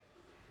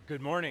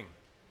Good morning.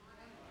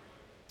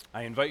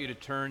 I invite you to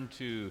turn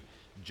to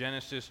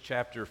Genesis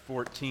chapter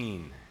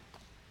 14.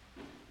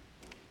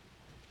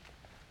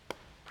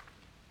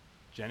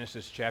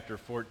 Genesis chapter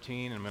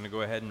 14, I'm going to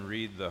go ahead and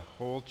read the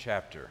whole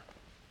chapter.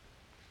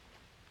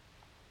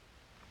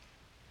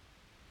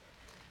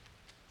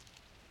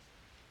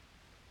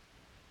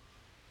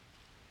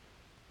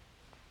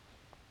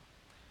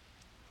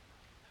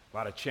 A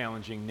lot of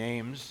challenging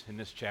names in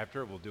this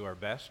chapter. We'll do our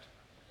best.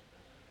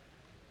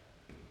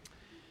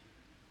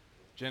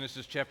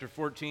 Genesis chapter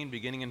 14,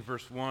 beginning in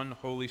verse 1,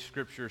 Holy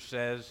Scripture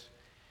says,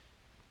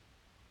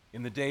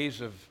 "In the days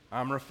of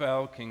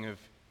Amraphel, king of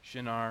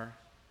Shinar,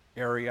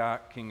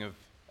 Arioch, king of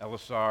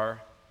Elasar,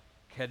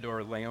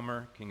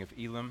 Kedorlaomer, king of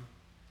Elam,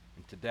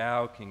 and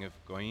Tidal, king of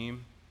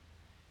Goyim,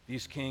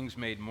 these kings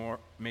made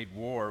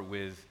war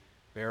with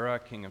Bera,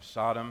 king of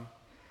Sodom,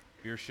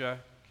 Birsha,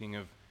 king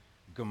of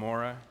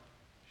Gomorrah,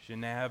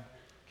 Shinab,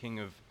 king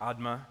of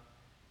Admah,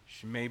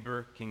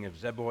 Shemeber, king of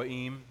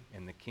Zeboim,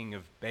 and the king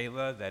of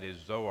Bela, that is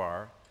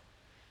Zoar.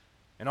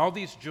 And all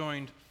these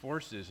joined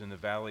forces in the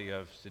valley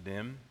of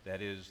Siddim,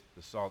 that is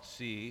the Salt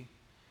Sea.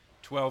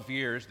 12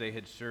 years they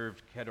had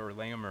served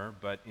Kedorlaomer,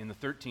 but in the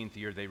 13th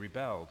year they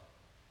rebelled.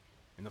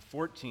 In the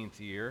 14th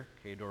year,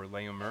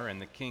 Kedorlaomer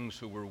and the kings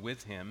who were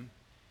with him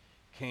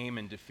came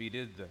and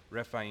defeated the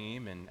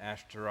Rephaim and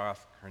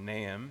Ashtaroth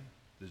Karnaim,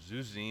 the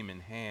Zuzim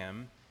and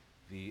Ham,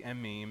 the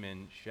Emim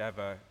and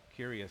Shaveh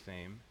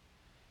Kiriathaim,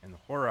 and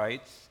the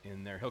Horites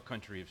in their hill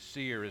country of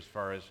Seir as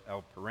far as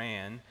El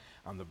Paran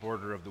on the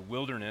border of the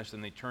wilderness.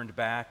 And they turned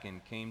back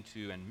and came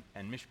to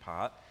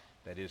En-Mishpat,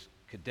 that is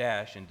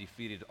Kadesh, and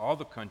defeated all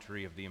the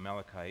country of the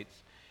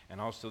Amalekites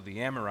and also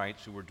the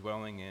Amorites who were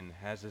dwelling in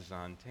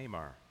Hazazon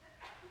Tamar.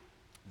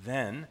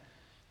 Then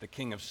the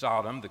king of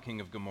Sodom, the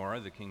king of Gomorrah,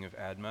 the king of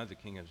Admah, the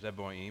king of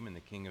Zeboim, and the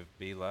king of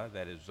Bela,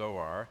 that is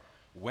Zoar,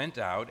 went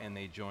out and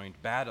they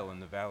joined battle in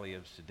the valley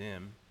of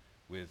Siddim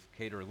with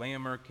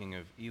Kedorlaomer, king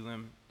of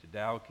Elam,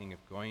 Tidal, king of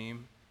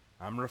Goyim,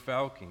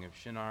 Amraphel, king of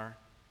Shinar,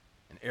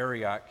 and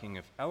Arioch, king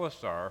of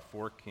Elasar,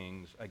 4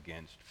 kings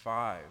against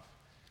 5.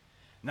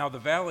 Now the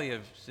valley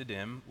of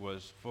Siddim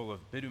was full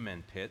of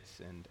bitumen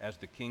pits, and as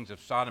the kings of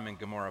Sodom and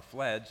Gomorrah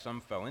fled,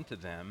 some fell into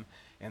them,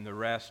 and the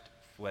rest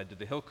fled to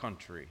the hill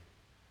country.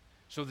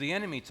 So the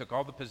enemy took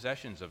all the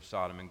possessions of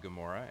Sodom and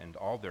Gomorrah and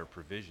all their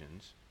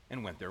provisions,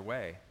 and went their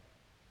way.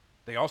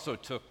 They also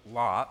took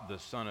Lot, the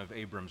son of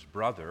Abram's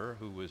brother,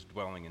 who was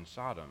dwelling in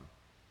Sodom,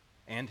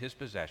 and his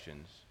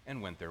possessions,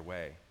 and went their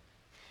way.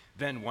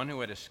 Then one who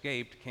had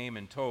escaped came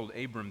and told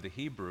Abram the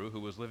Hebrew,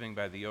 who was living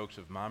by the oaks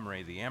of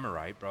Mamre the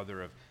Amorite,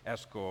 brother of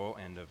Eshcol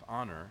and of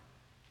Aner.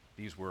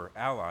 These were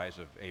allies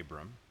of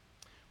Abram.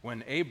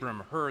 When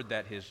Abram heard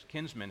that his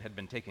kinsmen had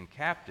been taken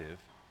captive,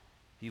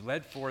 he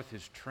led forth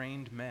his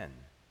trained men,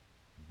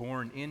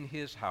 born in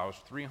his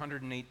house,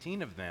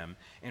 318 of them,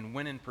 and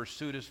went in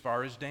pursuit as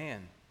far as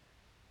Dan.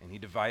 And he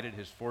divided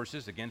his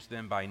forces against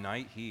them by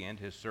night, he and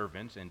his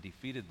servants, and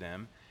defeated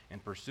them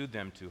and pursued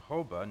them to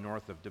Hobah,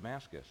 north of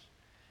Damascus.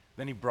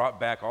 Then he brought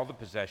back all the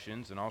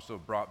possessions and also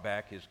brought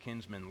back his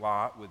kinsman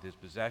Lot with his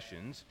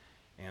possessions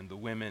and the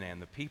women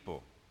and the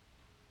people.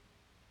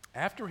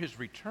 After his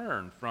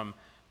return from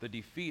the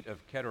defeat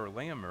of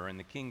Kedorlaomer and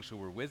the kings who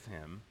were with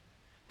him,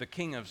 the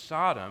king of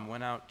Sodom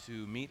went out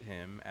to meet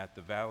him at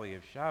the valley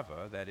of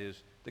Shaveh, that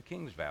is the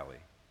king's valley.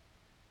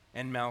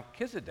 And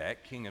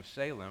Melchizedek, king of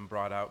Salem,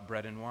 brought out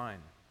bread and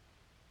wine.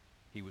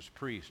 He was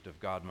priest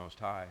of God Most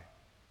High.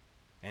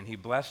 And he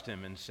blessed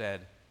him and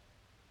said,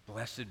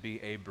 "Blessed be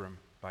Abram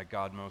by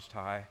God Most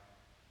High,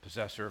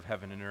 possessor of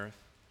heaven and earth,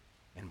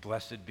 and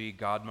blessed be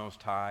God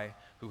Most High,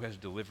 who has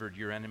delivered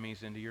your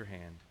enemies into your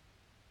hand."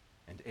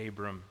 And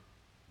Abram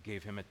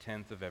gave him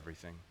 1/10 of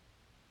everything.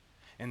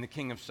 And the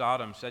king of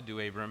Sodom said to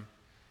Abram,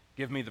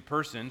 "Give me the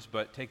persons,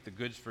 but take the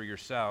goods for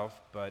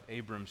yourself." But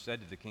Abram said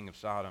to the king of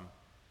Sodom,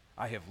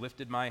 "I have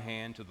lifted my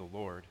hand to the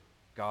Lord,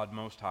 God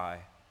Most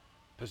High,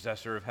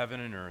 possessor of heaven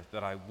and earth,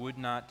 that I would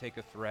not take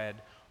a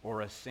thread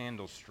or a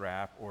sandal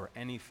strap or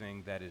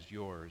anything that is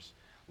yours,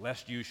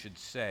 lest you should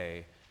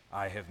say,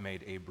 'I have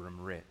made Abram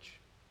rich.'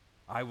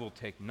 I will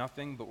take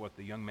nothing but what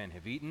the young men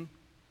have eaten,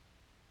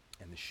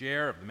 and the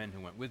share of the men who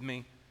went with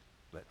me.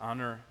 Let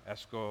Aner,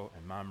 Eshcol,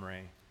 and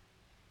Mamre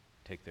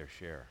take their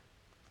share."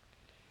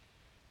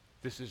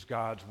 This is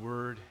God's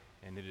word,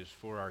 and it is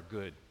for our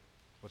good.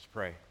 Let's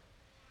pray.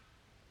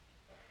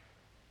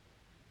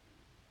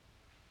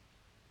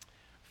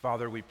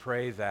 Father, we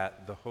pray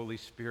that the Holy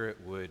Spirit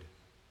would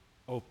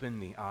open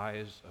the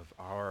eyes of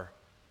our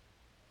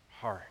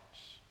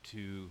hearts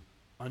to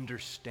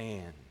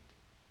understand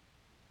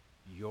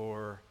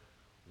your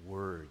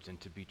words and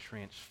to be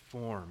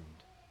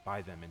transformed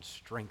by them and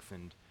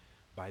strengthened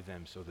by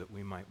them so that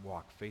we might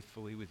walk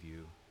faithfully with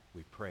you.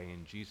 We pray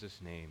in Jesus'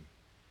 name,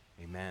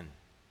 amen.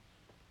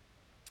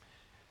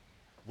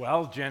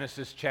 Well,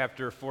 Genesis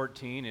chapter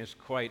 14 is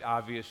quite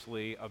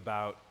obviously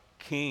about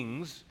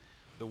kings.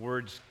 The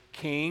words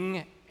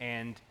king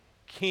and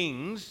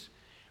kings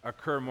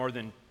occur more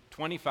than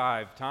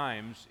 25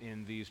 times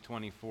in these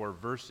 24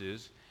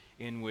 verses,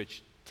 in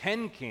which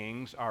 10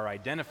 kings are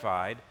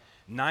identified.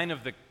 9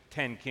 of the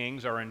 10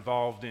 kings are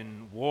involved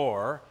in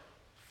war,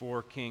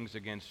 4 kings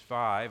against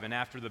 5. And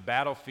after the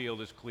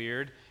battlefield is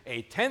cleared,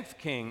 a 10th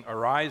king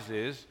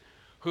arises,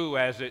 who,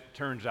 as it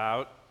turns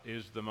out,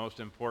 is the most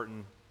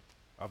important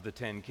of the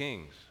 10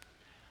 kings.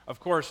 Of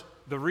course,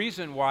 the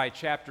reason why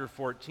chapter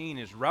 14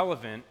 is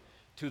relevant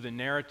to the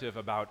narrative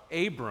about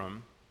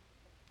Abram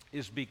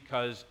is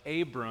because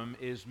Abram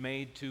is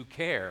made to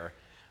care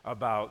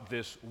about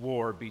this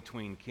war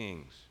between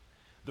kings.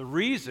 The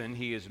reason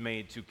he is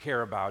made to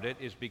care about it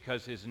is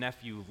because his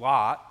nephew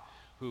Lot,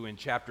 who in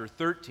chapter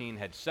 13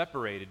 had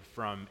separated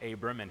from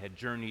Abram and had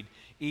journeyed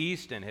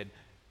east and had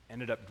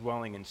ended up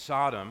dwelling in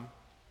Sodom,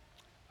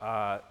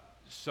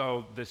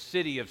 so the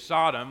city of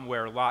Sodom,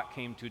 where Lot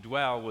came to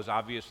dwell, was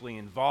obviously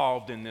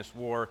involved in this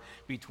war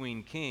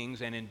between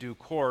kings, and in due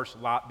course,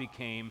 Lot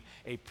became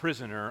a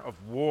prisoner of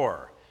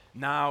war.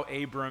 Now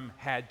Abram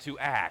had to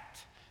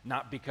act,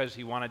 not because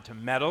he wanted to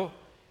meddle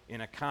in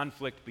a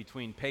conflict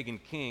between pagan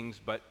kings,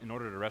 but in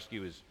order to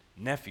rescue his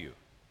nephew.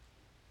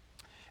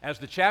 As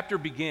the chapter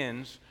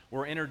begins,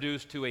 we're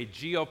introduced to a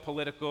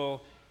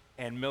geopolitical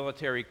and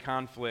military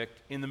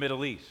conflict in the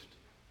Middle East.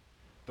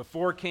 The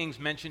 4 kings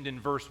mentioned in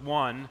verse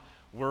 1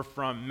 were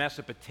from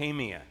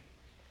Mesopotamia.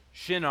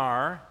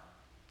 Shinar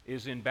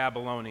is in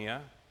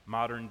Babylonia,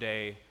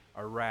 modern-day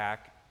Iraq.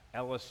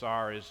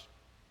 Elasar is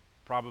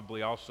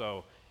probably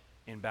also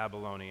in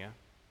Babylonia.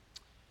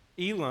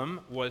 Elam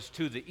was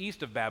to the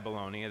east of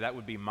Babylonia. That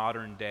would be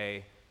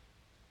modern-day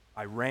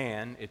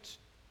Iran. It's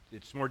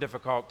more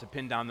difficult to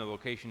pin down the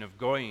location of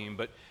Goyim,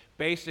 but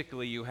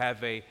basically you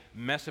have a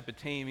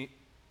Mesopotamian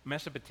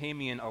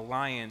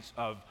alliance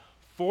of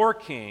 4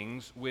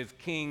 kings, with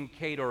King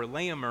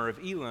Chedorlaomer of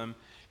Elam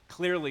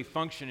clearly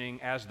functioning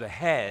as the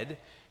head,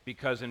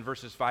 because in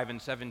verses 5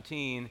 and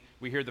 17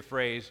 we hear the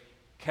phrase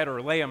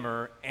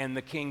Chedorlaomer and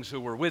the kings who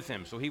were with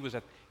him. So he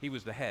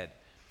was the head.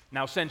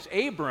 Now, since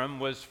Abram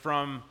was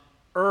from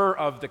Ur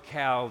of the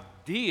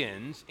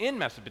Chaldeans in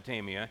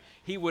Mesopotamia,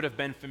 he would have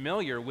been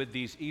familiar with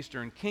these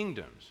eastern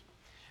kingdoms.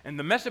 And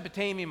the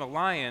Mesopotamian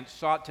alliance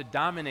sought to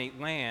dominate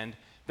land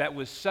that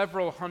was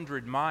several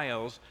hundred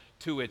miles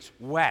to its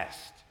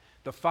west.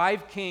 The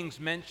 5 kings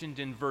mentioned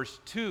in verse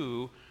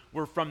 2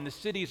 were from the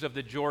cities of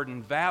the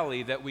Jordan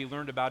Valley that we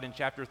learned about in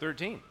chapter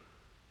 13.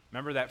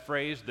 Remember that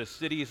phrase, the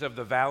cities of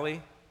the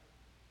valley?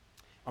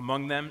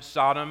 Among them,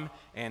 Sodom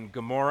and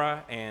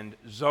Gomorrah and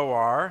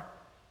Zoar,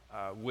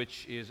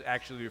 which is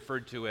actually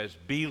referred to as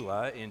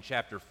Bela in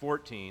chapter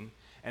 14.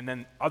 And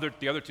then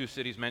the other 2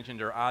 cities mentioned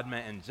are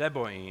Admah and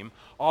Zeboim.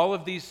 All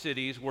of these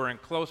cities were in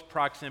close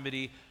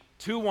proximity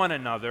to one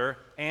another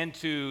and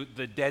to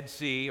the Dead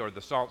Sea, or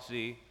the Salt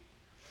Sea,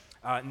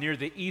 near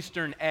the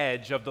eastern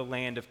edge of the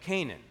land of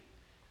Canaan.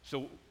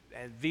 So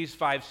these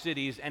 5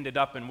 cities ended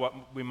up in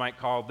what we might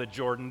call the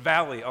Jordan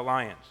Valley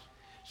Alliance.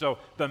 So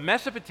the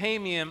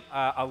Mesopotamian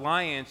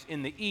alliance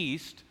in the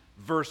east,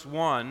 verse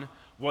 1,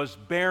 was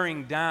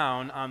bearing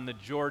down on the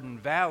Jordan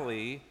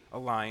Valley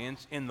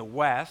alliance in the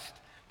west.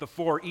 The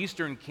 4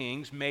 eastern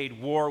kings made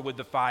war with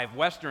the 5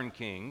 western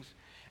kings,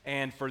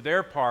 and for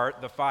their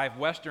part, the 5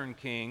 western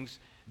kings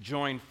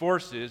joined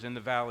forces in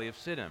the valley of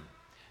Siddim.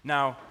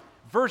 Now,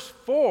 verse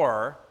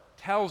 4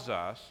 tells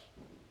us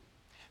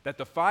that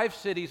the 5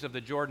 cities of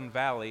the Jordan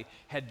Valley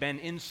had been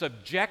in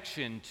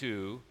subjection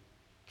to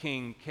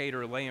King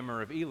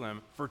Chedorlaomer of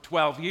Elam for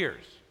 12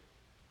 years.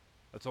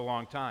 That's a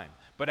long time.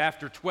 But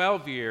after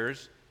 12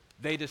 years,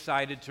 they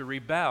decided to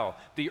rebel.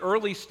 The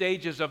early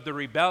stages of the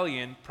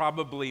rebellion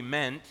probably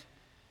meant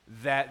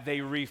that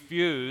they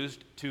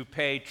refused to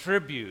pay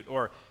tribute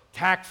or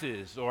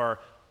taxes or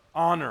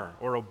honor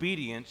or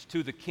obedience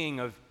to the king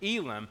of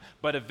Elam,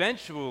 but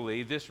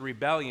eventually this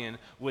rebellion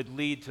would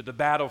lead to the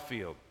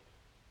battlefield.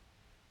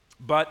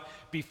 But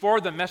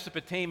before the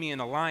Mesopotamian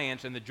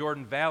alliance and the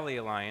Jordan Valley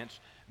alliance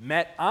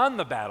met on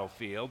the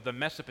battlefield, the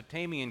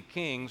Mesopotamian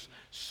kings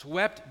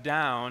swept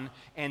down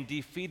and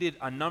defeated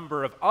a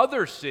number of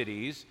other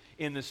cities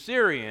in the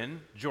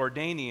Syrian,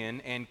 Jordanian,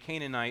 and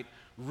Canaanite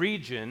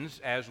regions,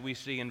 as we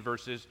see in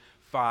verses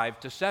 5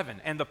 to 7.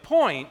 And the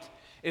point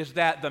is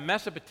that the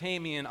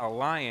Mesopotamian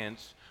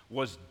alliance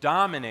was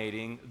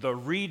dominating the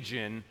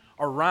region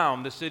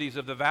around the cities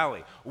of the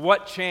valley.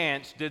 What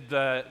chance did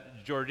the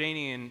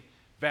Jordanian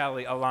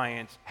Valley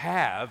alliance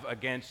have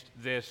against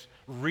this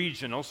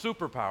regional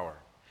superpower?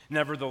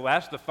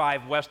 Nevertheless, the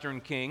 5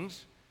 western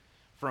kings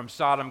from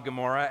Sodom,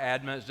 Gomorrah,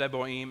 Admah,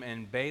 Zeboim,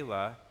 and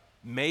Bela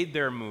made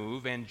their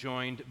move and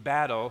joined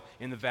battle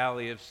in the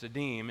valley of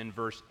Siddim in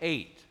verse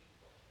 8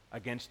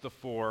 against the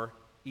 4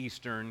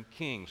 eastern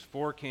kings.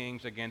 4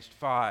 kings against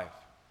 5.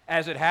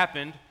 As it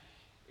happened,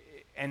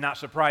 and not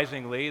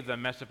surprisingly, the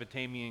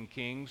Mesopotamian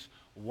kings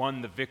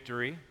won the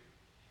victory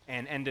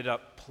and ended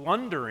up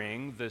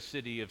plundering the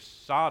city of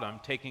Sodom,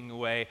 taking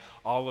away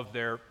all of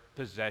their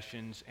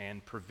possessions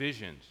and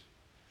provisions.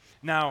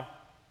 Now,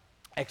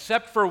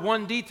 except for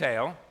one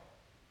detail,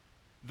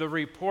 the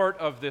report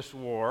of this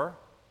war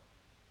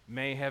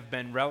may have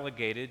been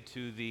relegated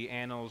to the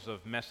annals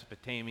of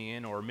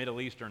Mesopotamian or Middle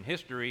Eastern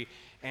history,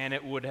 and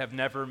it would have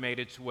never made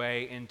its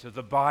way into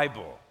the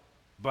Bible.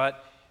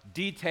 But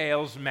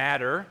details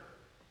matter,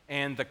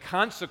 and the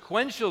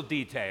consequential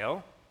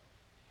detail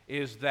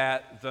is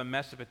that the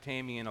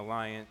Mesopotamian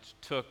alliance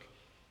took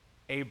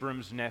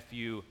Abram's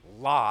nephew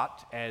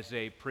Lot as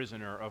a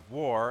prisoner of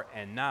war,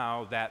 and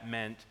now that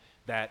meant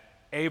that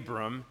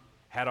Abram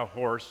had a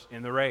horse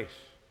in the race.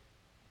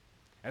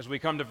 As we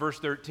come to verse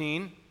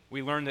 13,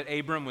 we learn that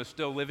Abram was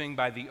still living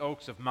by the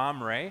oaks of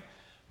Mamre,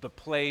 the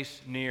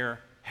place near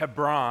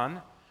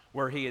Hebron,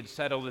 where he had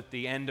settled at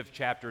the end of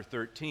chapter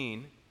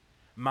 13.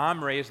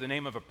 Mamre is the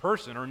name of a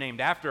person, or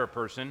named after a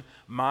person,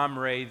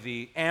 Mamre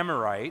the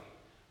Amorite.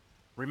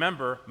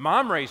 Remember,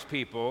 Mamre's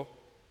people,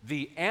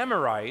 the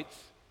Amorites,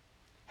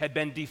 had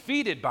been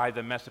defeated by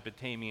the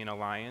Mesopotamian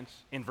alliance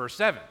in verse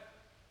 7.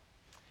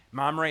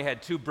 Mamre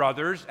had two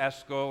brothers,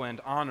 Eshcol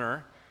and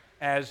Aner.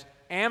 As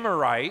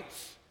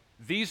Amorites,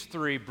 these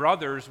three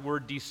brothers were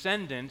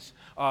descendants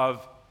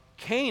of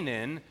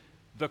Canaan,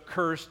 the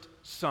cursed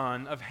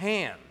son of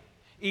Ham.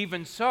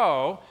 Even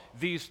so,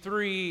 these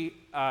three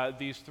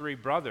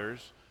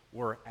brothers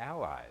were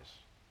allies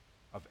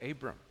of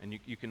Abram. And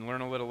you can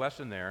learn a little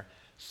lesson there.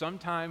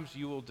 Sometimes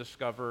you will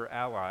discover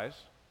allies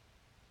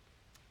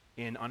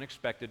in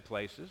unexpected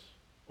places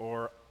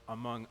or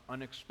among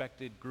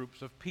unexpected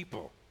groups of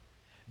people.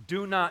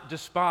 Do not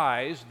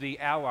despise the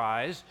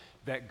allies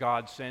that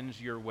God sends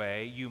your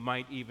way. You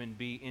might even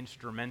be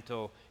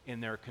instrumental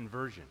in their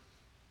conversion.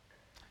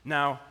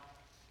 Now,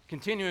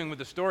 continuing with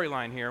the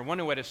storyline here, one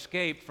who had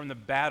escaped from the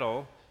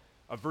battle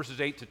of verses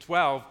 8 to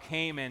 12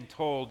 came and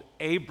told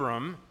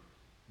Abram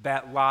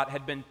that Lot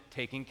had been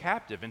taken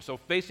captive. And so,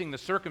 facing the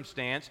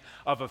circumstance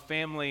of a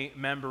family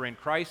member in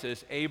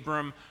crisis,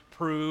 Abram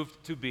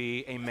proved to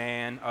be a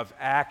man of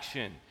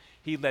action.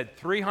 He led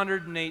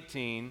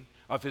 318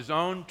 of his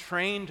own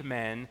trained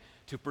men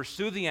to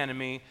pursue the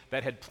enemy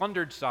that had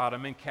plundered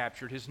Sodom and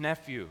captured his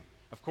nephew.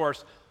 Of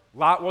course,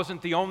 Lot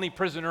wasn't the only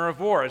prisoner of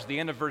war. As the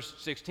end of verse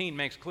 16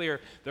 makes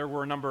clear, there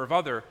were a number of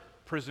other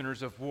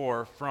prisoners of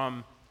war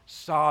from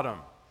Sodom.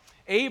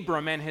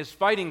 Abram and his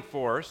fighting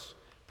force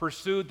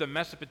pursued the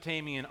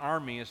Mesopotamian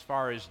army as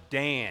far as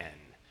Dan.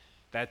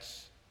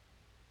 That's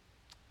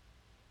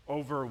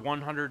over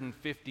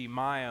 150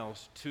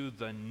 miles to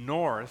the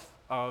north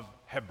of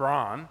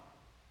Hebron.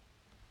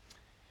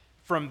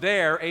 From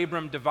there,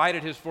 Abram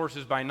divided his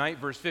forces by night,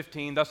 verse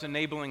 15, thus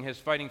enabling his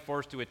fighting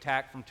force to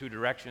attack from two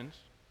directions.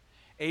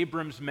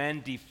 Abram's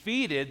men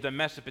defeated the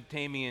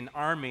Mesopotamian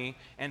army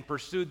and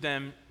pursued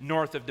them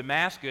north of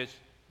Damascus,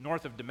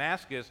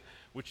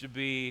 which would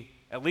be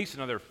at least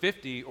another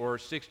 50 or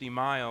 60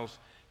 miles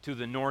to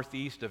the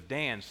northeast of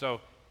Dan.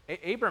 So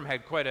Abram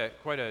had quite a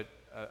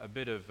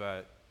bit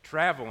of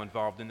travel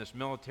involved in this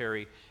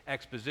military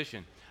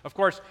exposition. Of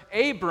course,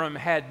 Abram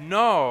had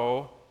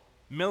no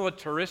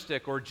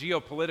militaristic or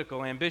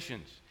geopolitical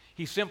ambitions.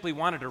 He simply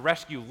wanted to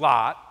rescue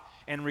Lot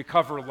and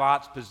recover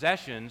Lot's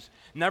possessions.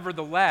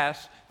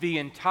 Nevertheless, the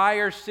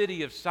entire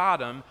city of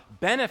Sodom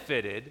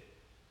benefited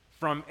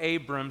from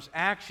Abram's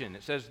action.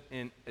 It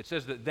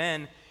says that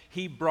then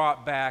he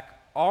brought back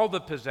all the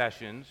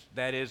possessions,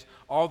 that is,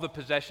 all the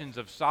possessions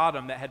of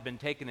Sodom that had been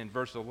taken in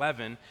verse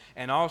 11,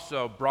 and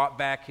also brought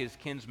back his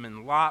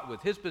kinsman Lot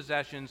with his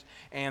possessions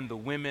and the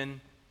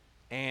women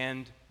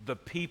and the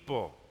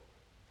people.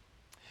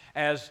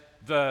 As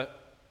the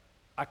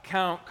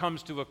account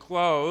comes to a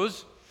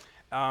close,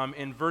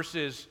 in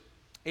verses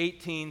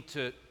 18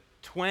 to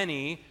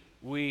 20,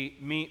 we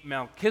meet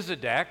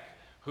Melchizedek,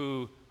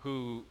 who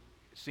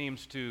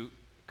seems to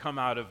come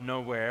out of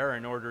nowhere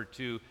in order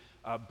to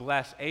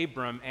bless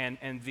Abram.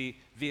 And the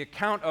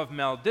account of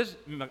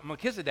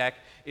Melchizedek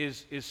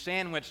is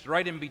sandwiched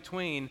right in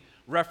between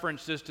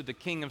references to the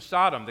king of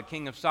Sodom. The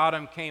king of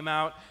Sodom came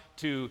out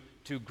to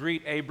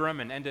greet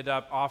Abram and ended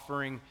up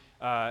offering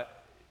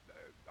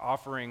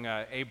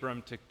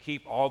Abram to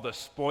keep all the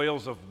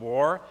spoils of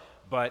war,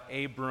 but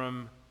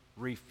Abram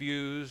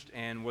refused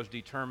and was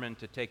determined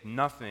to take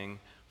nothing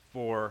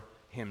for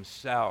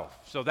himself.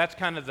 So that's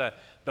kind of the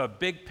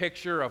big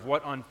picture of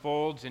what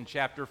unfolds in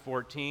chapter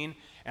 14,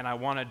 and I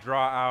want to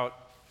draw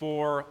out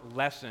 4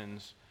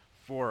 lessons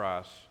for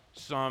us,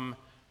 some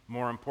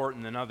more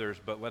important than others,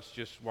 but let's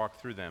just walk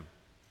through them.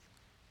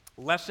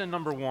 Lesson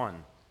number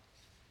 1,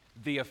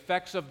 the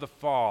effects of the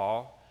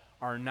fall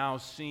are now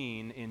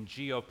seen in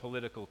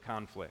geopolitical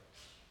conflicts.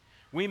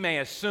 We may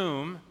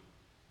assume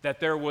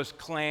that there was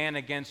clan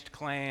against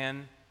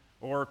clan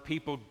or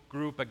people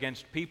group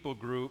against people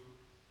group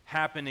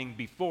happening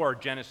before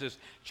Genesis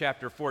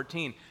chapter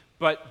 14.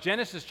 But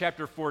Genesis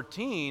chapter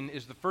 14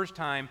 is the first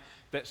time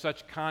that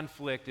such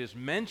conflict is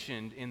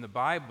mentioned in the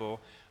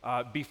Bible.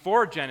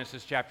 Before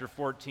Genesis chapter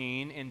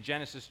 14, in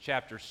Genesis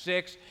chapter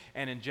 6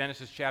 and in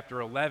Genesis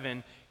chapter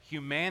 11,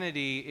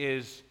 humanity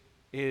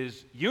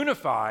is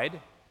unified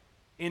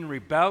in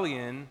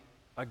rebellion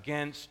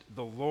against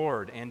the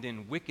Lord and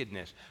in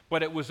wickedness.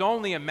 But it was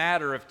only a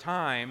matter of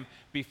time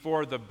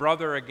before the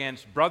brother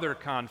against brother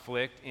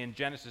conflict in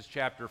Genesis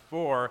chapter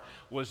 4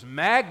 was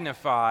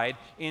magnified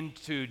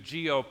into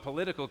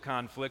geopolitical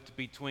conflict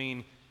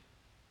between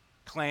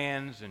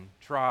clans and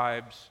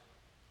tribes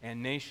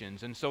and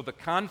nations. And so the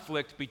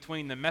conflict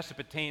between the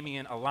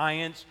Mesopotamian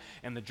alliance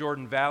and the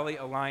Jordan Valley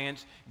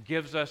alliance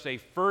gives us a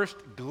first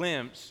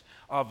glimpse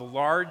of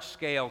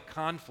large-scale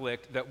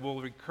conflict that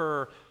will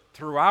recur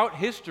throughout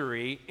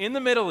history in the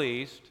Middle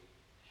East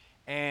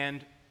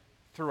and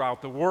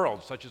throughout the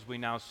world, such as we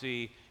now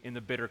see in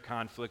the bitter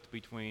conflict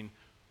between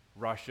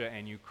Russia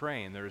and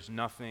Ukraine. There is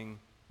nothing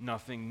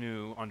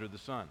new under the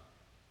sun.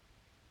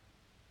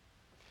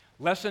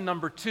 Lesson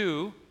number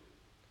 2,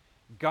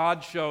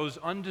 God shows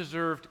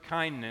undeserved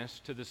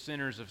kindness to the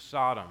sinners of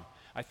Sodom.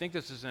 I think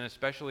this is an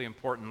especially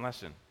important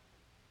lesson.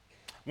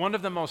 One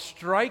of the most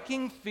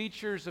striking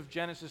features of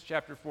Genesis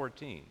chapter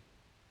 14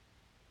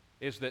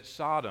 is that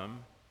Sodom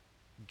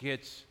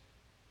gets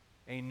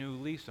a new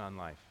lease on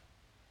life.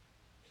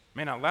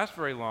 May not last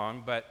very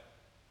long, but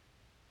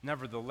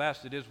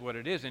nevertheless, it is what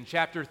it is. In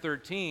chapter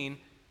 13,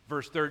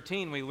 verse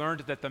 13, we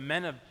learned that the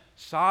men of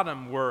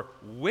Sodom were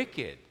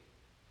wicked,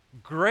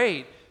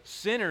 great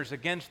sinners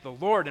against the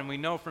Lord. And we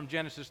know from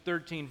Genesis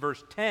 13,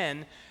 verse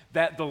 10,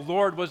 that the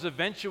Lord was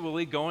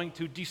eventually going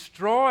to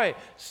destroy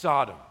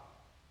Sodom.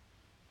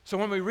 So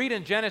when we read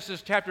in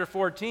Genesis chapter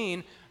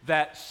 14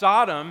 that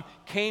Sodom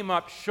came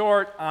up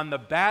short on the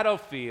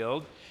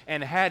battlefield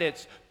and had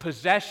its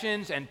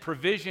possessions and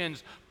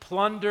provisions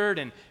plundered,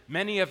 and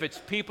many of its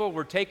people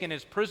were taken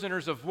as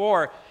prisoners of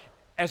war,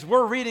 as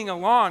we're reading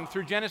along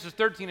through Genesis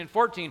 13 and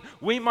 14,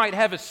 we might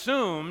have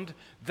assumed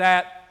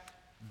that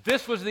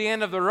this was the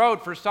end of the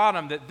road for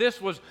Sodom, that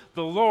this was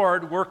the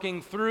Lord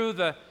working through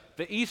the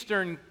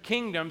eastern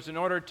kingdoms in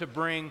order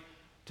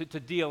to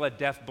deal a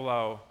death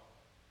blow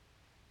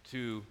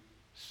to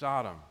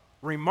Sodom.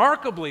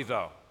 Remarkably,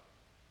 though,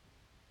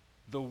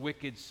 the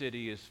wicked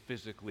city is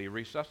physically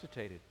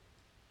resuscitated.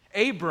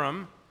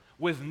 Abram,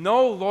 with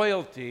no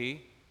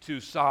loyalty to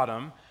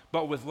Sodom,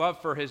 but with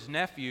love for his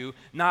nephew,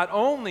 not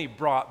only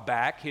brought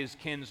back his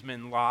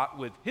kinsman Lot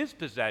with his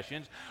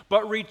possessions,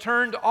 but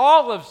returned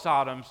all of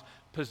Sodom's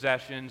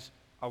possessions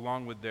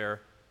along with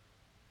their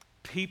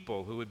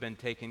people who had been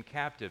taken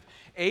captive.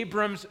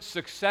 Abram's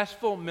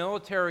successful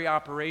military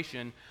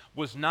operation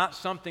was not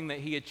something that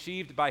he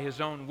achieved by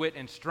his own wit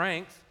and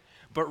strength,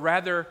 but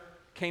rather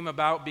came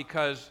about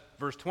because,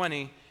 verse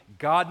 20,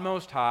 God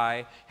Most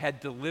High had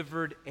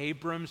delivered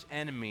Abram's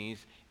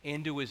enemies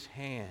into his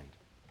hand.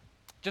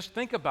 Just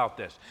think about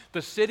this.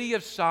 The city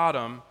of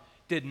Sodom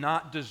did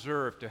not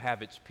deserve to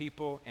have its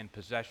people and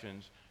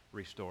possessions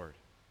restored.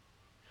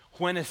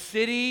 When a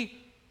city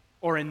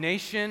or a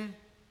nation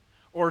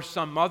or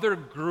some other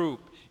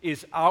group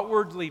is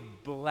outwardly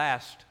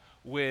blessed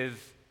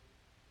with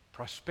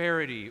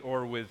prosperity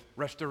or with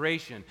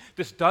restoration,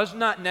 this does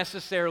not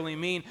necessarily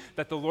mean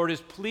that the Lord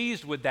is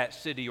pleased with that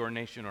city or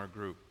nation or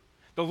group.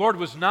 The Lord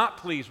was not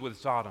pleased with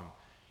Sodom.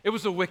 It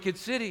was a wicked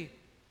city.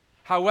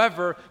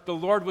 However, the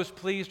Lord was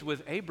pleased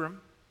with Abram,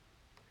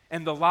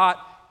 and the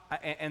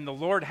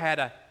Lord had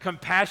a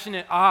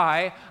compassionate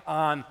eye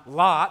on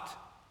Lot.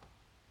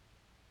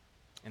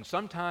 And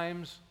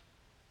sometimes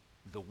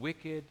the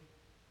wicked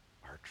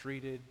are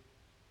treated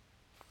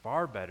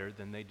far better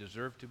than they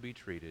deserve to be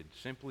treated,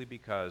 simply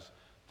because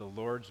the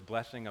Lord's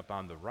blessing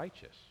upon the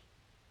righteous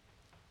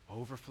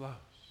overflows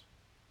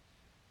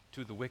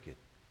to the wicked.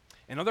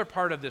 Another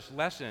part of this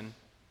lesson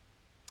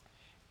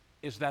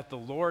is that the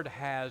Lord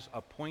has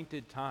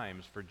appointed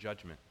times for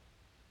judgment.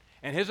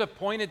 And his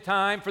appointed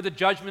time for the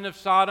judgment of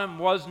Sodom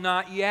was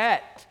not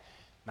yet,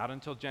 not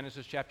until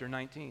Genesis chapter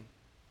 19.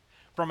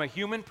 From a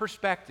human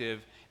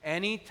perspective,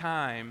 any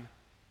time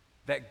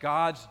that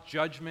God's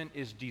judgment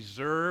is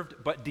deserved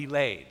but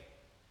delayed,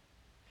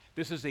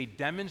 this is a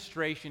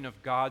demonstration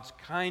of God's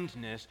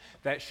kindness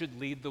that should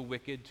lead the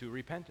wicked to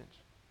repentance.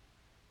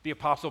 The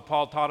Apostle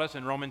Paul taught us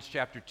in Romans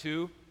chapter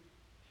 2,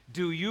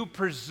 "Do you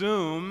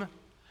presume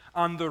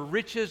on the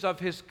riches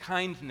of his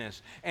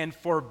kindness and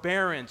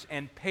forbearance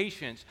and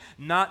patience,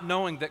 not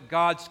knowing that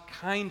God's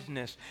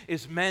kindness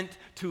is meant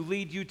to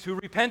lead you to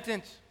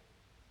repentance?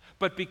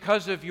 But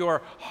because of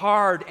your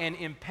hard and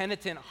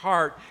impenitent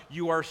heart,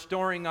 you are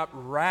storing up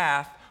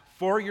wrath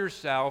for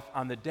yourself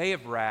on the day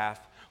of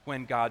wrath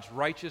when God's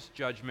righteous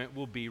judgment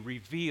will be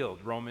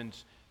revealed."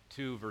 Romans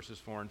 2, verses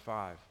 4 and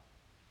 5.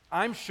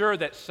 I'm sure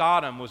that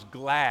Sodom was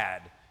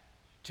glad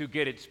to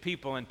get its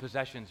people and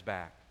possessions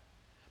back.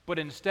 But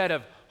instead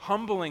of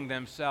humbling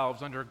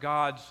themselves under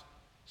God's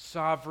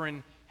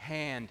sovereign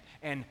hand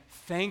and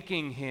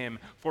thanking him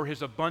for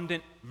his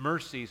abundant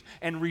mercies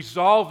and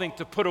resolving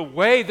to put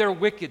away their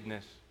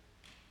wickedness,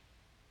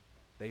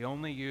 they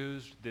only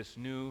used this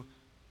new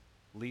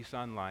lease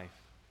on life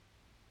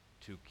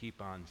to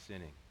keep on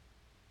sinning.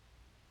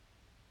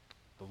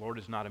 The Lord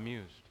is not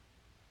amused.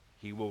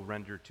 He will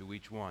render to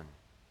each one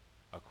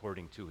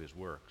according to his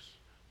works.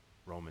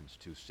 Romans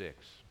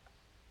 2:6.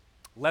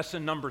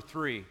 Lesson number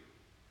 3.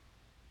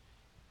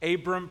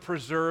 Abram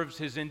preserves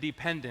his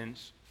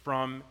independence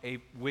from a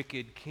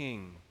wicked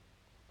king.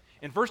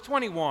 In verse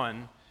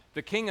 21,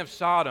 the king of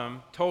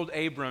Sodom told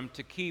Abram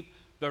to keep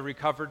the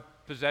recovered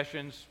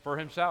possessions for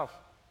himself,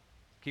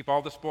 keep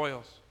all the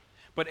spoils.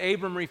 But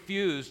Abram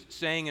refused,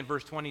 saying in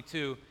verse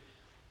 22,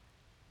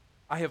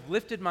 I have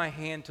lifted my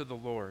hand to the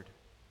Lord,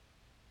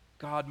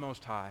 God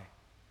Most High,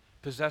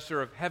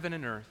 possessor of heaven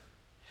and earth,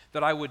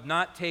 that I would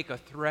not take a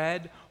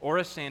thread or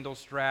a sandal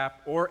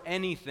strap or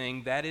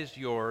anything that is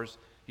yours.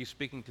 He's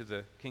speaking to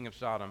the king of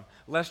Sodom,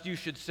 lest you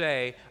should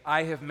say,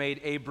 I have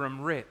made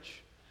Abram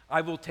rich. I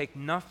will take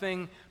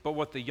nothing but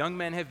what the young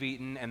men have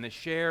eaten, and the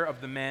share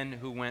of the men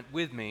who went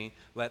with me.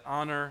 Let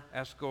Honor,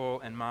 Eshcol,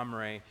 and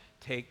Mamre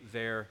take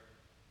their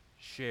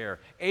share.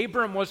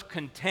 Abram was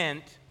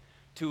content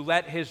to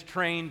let his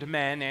trained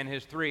men and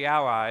his 3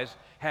 allies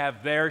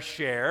have their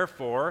share,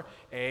 for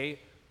a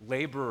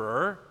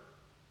laborer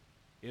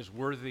is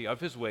worthy of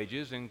his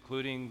wages,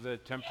 including the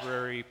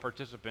temporary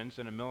participants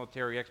in a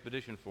military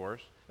expedition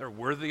force. They're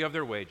worthy of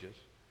their wages.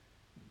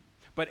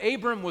 But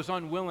Abram was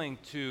unwilling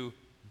to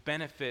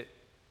benefit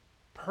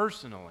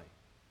personally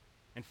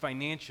and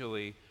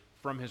financially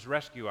from his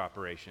rescue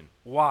operation.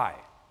 Why?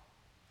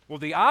 Well,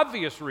 the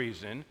obvious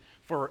reason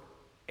for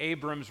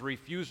Abram's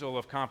refusal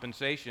of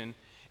compensation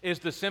is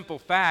the simple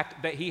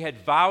fact that he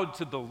had vowed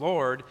to the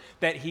Lord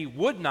that he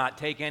would not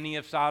take any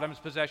of Sodom's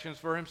possessions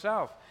for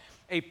himself.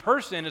 A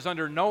person is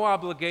under no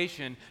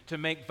obligation to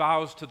make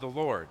vows to the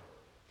Lord.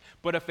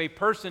 But if a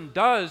person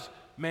does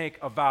make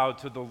a vow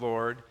to the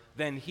Lord,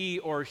 then he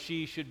or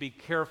she should be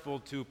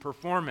careful to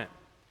perform it.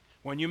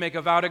 When you make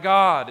a vow to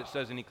God, it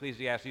says in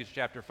Ecclesiastes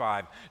chapter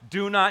 5,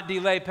 do not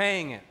delay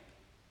paying it,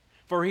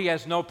 for he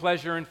has no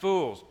pleasure in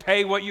fools.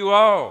 Pay what you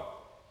owe.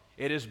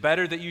 It is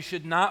better that you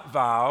should not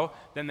vow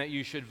than that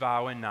you should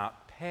vow and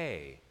not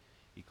pay.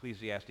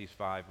 Ecclesiastes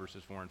 5,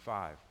 verses 4 and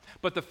 5.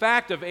 But the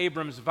fact of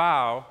Abram's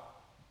vow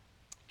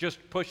just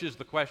pushes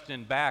the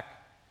question back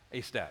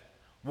a step.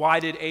 Why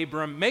did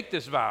Abram make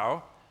this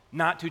vow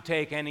not to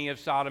take any of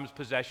Sodom's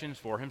possessions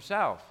for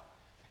himself?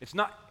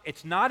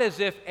 It's not as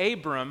if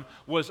Abram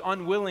was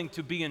unwilling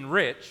to be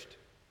enriched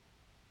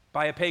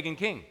by a pagan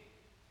king.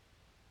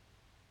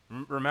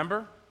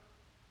 Remember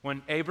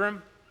when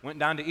Abram went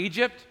down to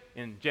Egypt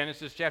in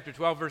Genesis chapter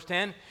 12, verse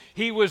 10?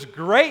 He was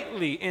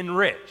greatly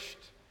enriched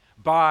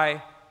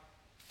by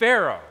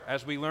Pharaoh,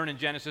 as we learn in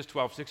Genesis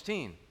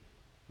 12:16.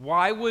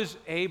 Why was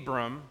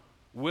Abram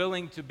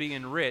willing to be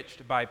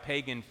enriched by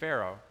pagan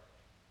Pharaoh,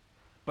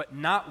 but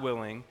not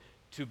willing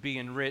to be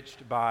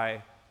enriched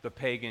by the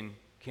pagan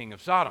king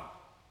of Sodom?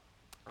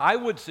 I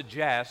would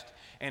suggest,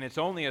 and it's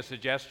only a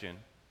suggestion,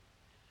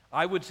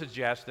 I would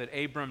suggest that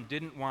Abram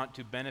didn't want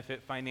to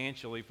benefit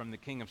financially from the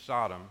king of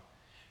Sodom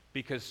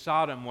because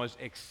Sodom was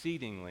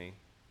exceedingly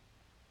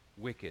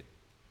wicked.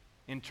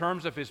 In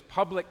terms of his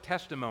public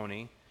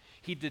testimony,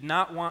 he did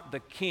not want the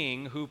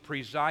king who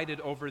presided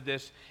over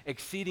this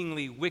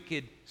exceedingly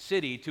wicked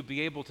city to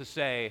be able to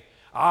say,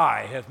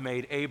 I have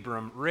made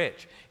Abram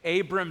rich.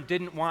 Abram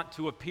didn't want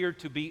to appear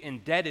to be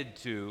indebted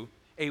to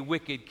a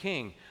wicked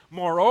king.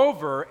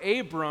 Moreover,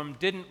 Abram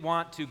didn't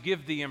want to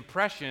give the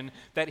impression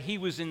that he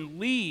was in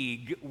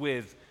league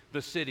with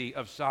the city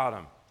of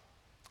Sodom.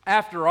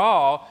 After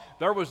all,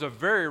 there was a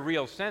very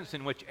real sense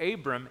in which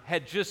Abram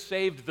had just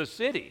saved the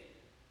city.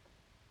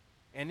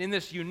 And in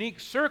this unique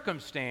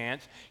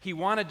circumstance, he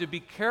wanted to be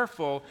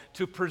careful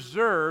to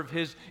preserve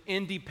his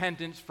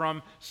independence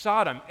from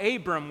Sodom.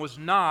 Abram was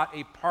not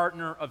a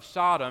partner of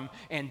Sodom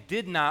and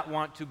did not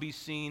want to be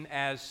seen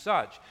as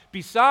such.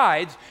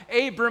 Besides,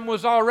 Abram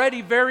was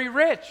already very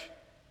rich,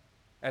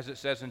 as it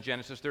says in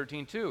Genesis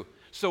 13:2.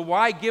 So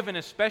why give an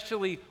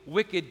especially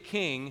wicked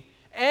king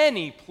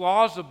any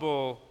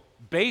plausible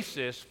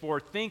basis for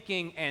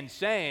thinking and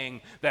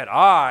saying that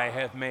I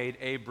have made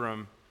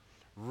Abram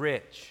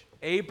rich?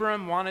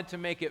 Abram wanted to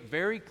make it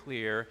very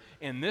clear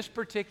in this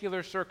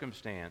particular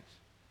circumstance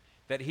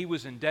that he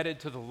was indebted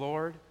to the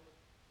Lord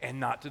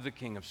and not to the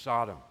king of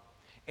Sodom.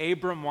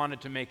 Abram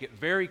wanted to make it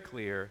very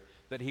clear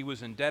that he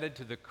was indebted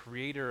to the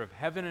creator of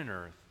heaven and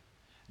earth,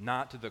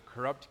 not to the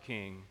corrupt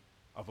king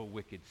of a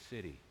wicked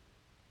city.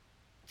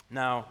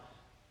 Now,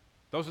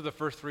 those are the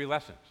first 3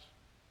 lessons.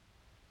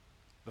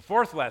 The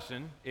 4th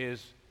lesson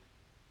is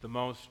the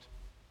most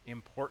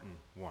important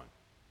one.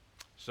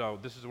 So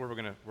this is where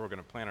we're going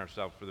to plan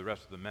ourselves for the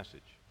rest of the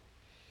message.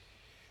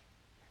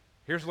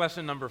 Here's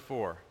lesson number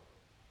 4.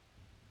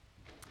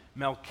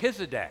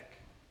 Melchizedek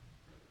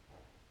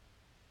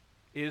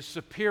is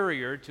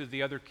superior to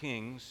the other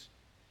kings.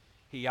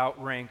 He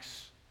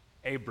outranks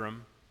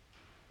Abram,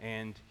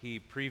 and he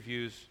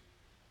previews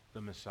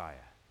the Messiah.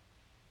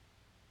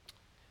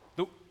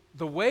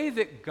 The way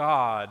that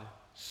God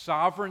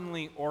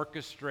sovereignly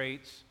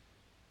orchestrates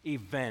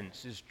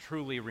events is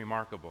truly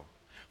remarkable.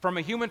 From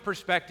a human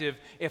perspective,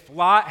 if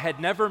Lot had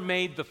never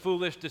made the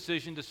foolish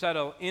decision to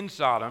settle in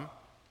Sodom,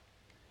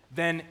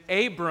 then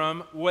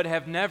Abram would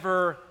have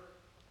never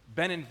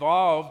been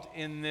involved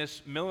in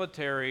this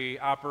military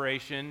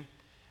operation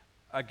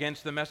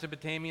against the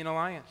Mesopotamian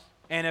alliance.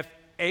 And if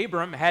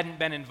Abram hadn't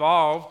been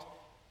involved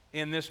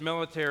in this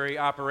military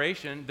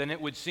operation, then it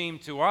would seem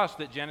to us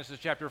that Genesis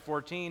chapter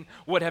 14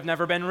 would have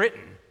never been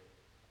written.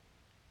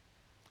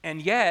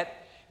 And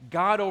yet,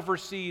 God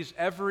oversees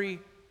every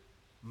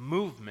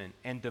movement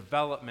and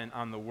development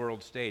on the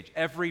world stage.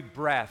 Every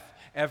breath,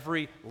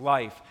 every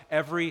life,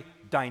 every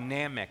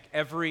dynamic,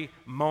 every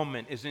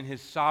moment is in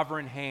His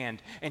sovereign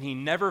hand, and He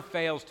never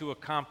fails to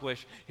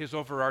accomplish His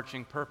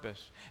overarching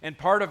purpose. And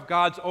part of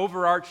God's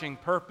overarching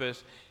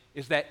purpose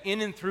is that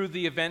in and through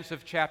the events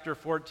of chapter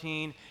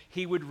 14,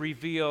 He would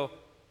reveal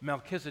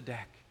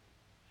Melchizedek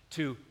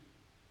to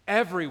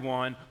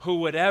everyone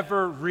who would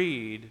ever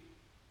read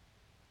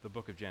the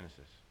book of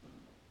Genesis.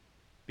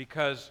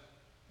 Because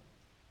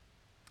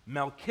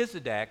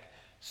Melchizedek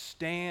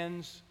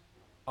stands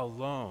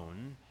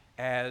alone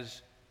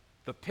as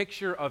the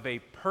picture of a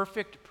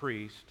perfect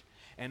priest,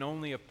 and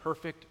only a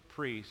perfect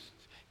priest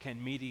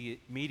can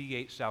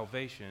mediate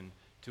salvation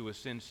to a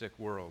sin-sick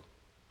world.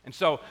 And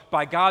so,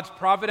 by God's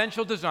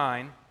providential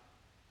design,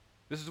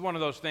 this is one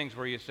of those things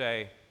where you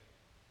say,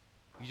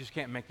 you just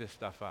can't make this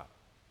stuff up.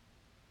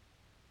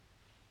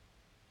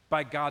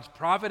 By God's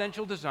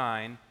providential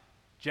design,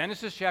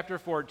 Genesis chapter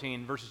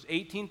 14, verses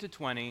 18 to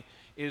 20,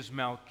 is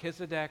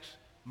Melchizedek's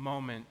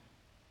moment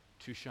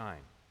to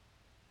shine.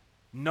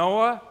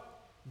 Noah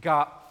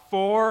got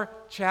 4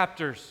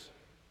 chapters,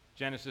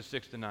 Genesis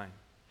 6 to 9.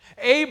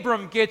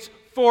 Abram gets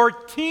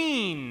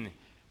 14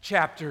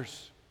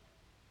 chapters.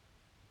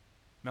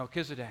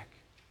 Melchizedek,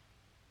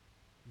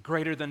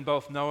 greater than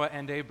both Noah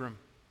and Abram,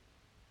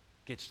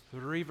 gets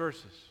 3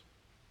 verses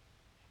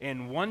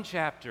in 1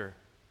 chapter.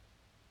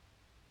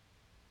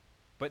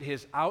 But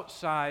his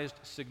outsized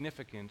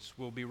significance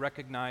will be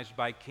recognized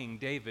by King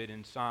David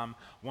in Psalm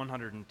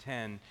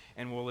 110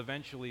 and will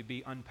eventually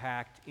be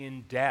unpacked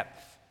in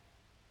depth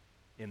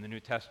in the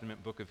New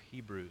Testament book of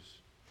Hebrews.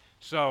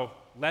 So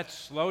let's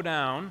slow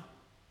down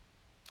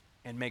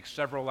and make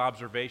several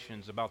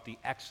observations about the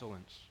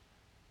excellence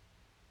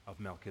of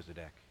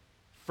Melchizedek.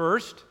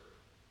 First,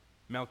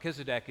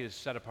 Melchizedek is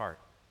set apart.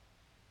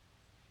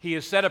 He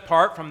is set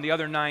apart from the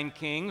other 9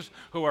 kings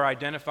who are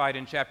identified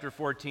in chapter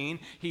 14.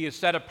 He is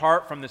set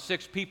apart from the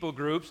 6 people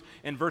groups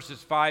in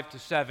verses 5 to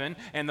 7,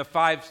 and the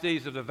 5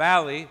 cities of the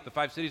valley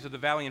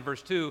in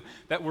verse 2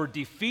 that were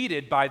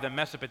defeated by the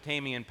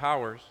Mesopotamian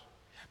powers.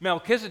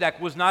 Melchizedek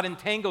was not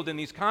entangled in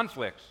these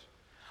conflicts.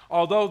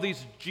 Although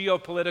these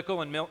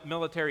geopolitical and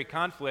military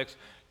conflicts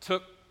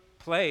took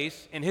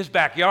place in his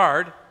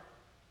backyard,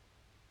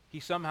 he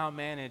somehow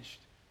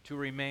managed to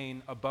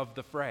remain above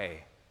the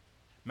fray.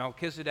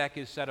 Melchizedek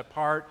is set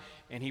apart,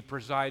 and he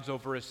presides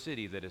over a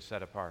city that is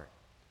set apart.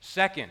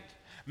 Second,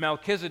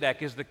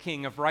 Melchizedek is the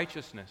king of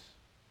righteousness.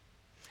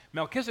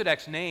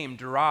 Melchizedek's name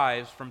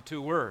derives from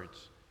 2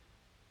 words.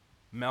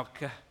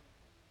 Melch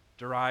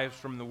derives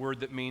from the word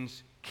that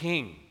means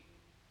king.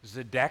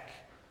 Zedek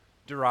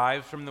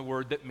derives from the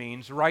word that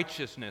means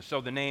righteousness.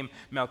 So the name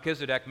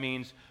Melchizedek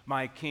means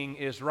my king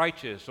is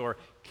righteous, or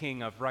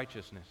king of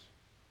righteousness.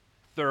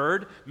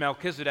 Third,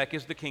 Melchizedek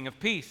is the king of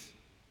peace.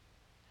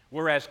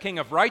 Whereas king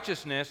of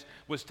righteousness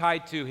was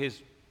tied to his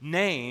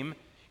name,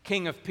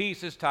 king of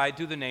peace is tied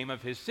to the name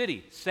of his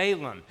city,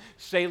 Salem.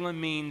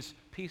 Salem means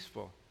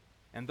peaceful,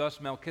 and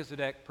thus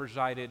Melchizedek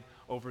presided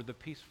over the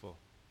peaceful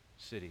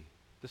city,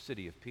 the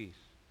city of peace.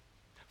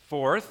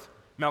 Fourth,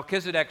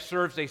 Melchizedek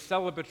serves a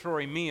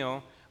celebratory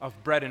meal of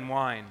bread and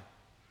wine.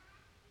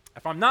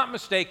 If I'm not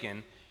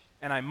mistaken,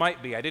 and I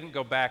might be, I didn't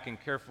go back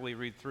and carefully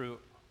read through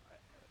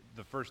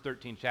the first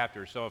 13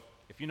 chapters, so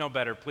if you know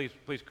better, please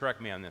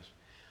correct me on this.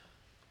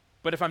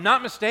 But if I'm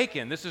not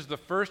mistaken, this is the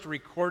first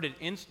recorded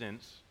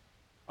instance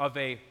of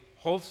a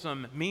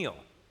wholesome meal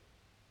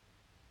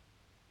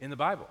in the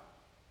Bible.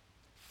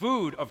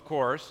 Food, of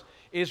course,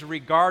 is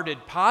regarded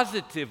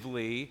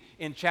positively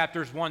in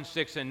chapters 1,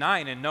 6, and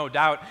 9, and no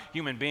doubt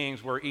human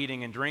beings were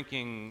eating and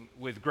drinking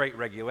with great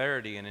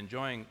regularity and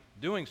enjoying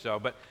doing so.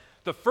 But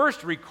the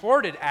first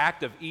recorded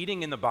act of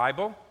eating in the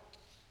Bible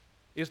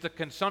is the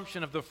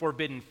consumption of the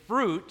forbidden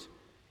fruit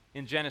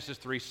in Genesis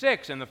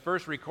 3:6, and the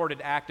first recorded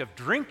act of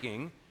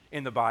drinking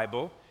in the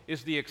Bible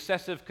is the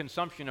excessive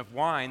consumption of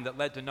wine that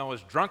led to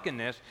Noah's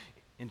drunkenness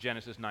in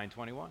Genesis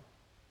 9:21.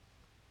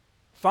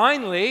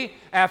 Finally,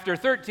 after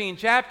 13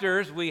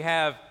 chapters, we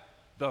have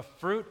the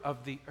fruit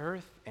of the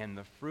earth and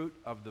the fruit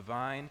of the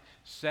vine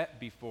set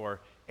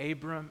before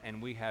Abram,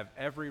 and we have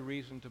every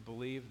reason to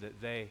believe that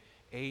they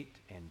ate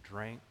and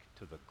drank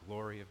to the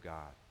glory of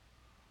God.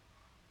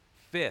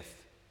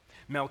 Fifth,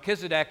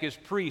 Melchizedek is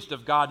priest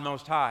of God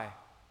Most High.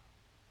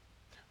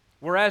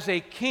 Whereas a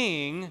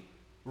king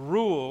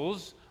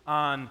rules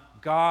on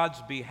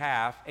God's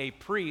behalf, a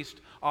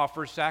priest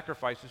offers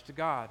sacrifices to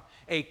God.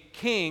 A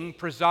king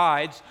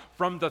presides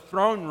from the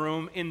throne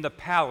room in the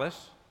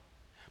palace,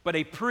 but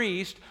a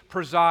priest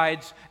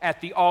presides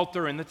at the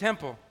altar in the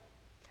temple.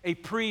 A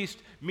priest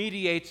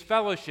mediates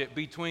fellowship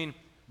between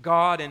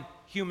God and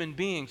human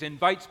beings,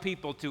 invites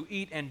people to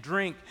eat and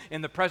drink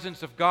in the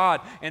presence of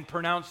God, and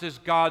pronounces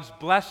God's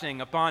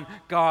blessing upon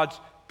God's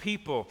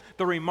people.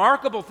 The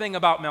remarkable thing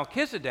about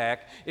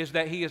Melchizedek is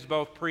that he is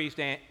both priest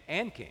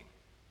and king.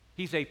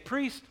 He's a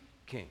priest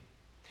king.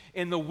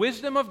 In the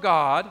wisdom of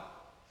God,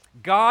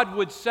 God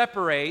would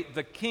separate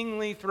the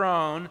kingly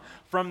throne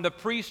from the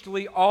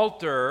priestly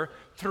altar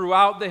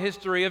throughout the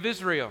history of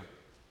Israel.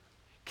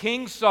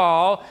 King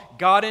Saul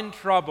got in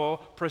trouble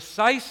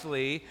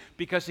precisely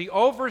because he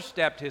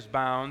overstepped his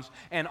bounds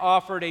and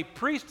offered a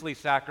priestly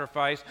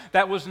sacrifice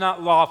that was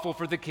not lawful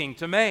for the king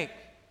to make.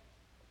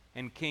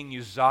 And King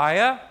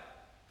Uzziah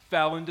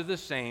fell into the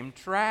same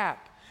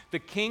trap. The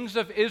kings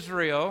of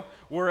Israel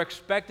were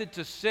expected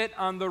to sit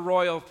on the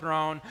royal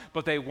throne,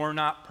 but they were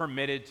not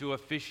permitted to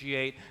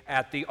officiate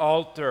at the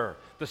altar.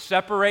 The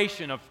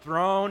separation of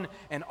throne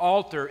and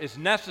altar is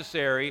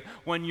necessary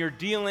when you're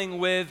dealing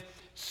with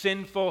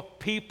sinful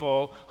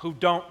people who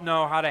don't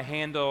know how to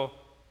handle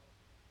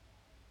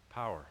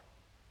power.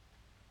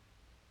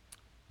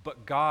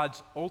 But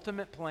God's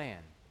ultimate plan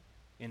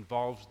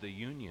involves the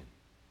union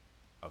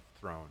of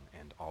throne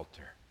and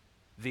altar.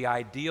 The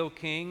ideal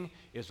king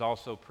is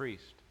also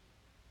priest.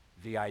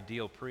 The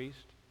ideal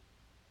priest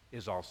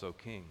is also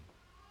king.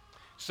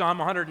 Psalm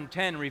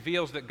 110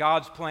 reveals that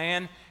God's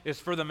plan is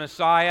for the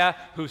Messiah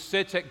who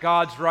sits at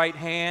God's right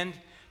hand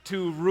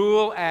to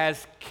rule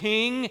as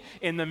king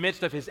in the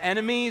midst of his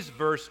enemies,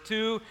 verse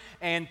 2,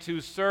 and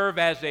to serve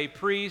as a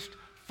priest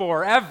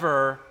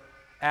forever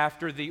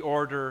after the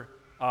order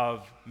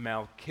of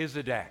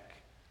Melchizedek,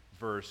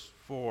 verse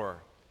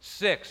 4.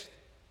 Sixth,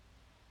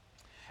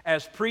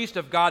 as priest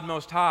of God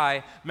Most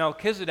High,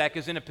 Melchizedek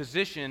is in a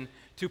position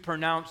to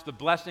pronounce the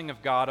blessing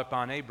of God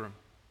upon Abram.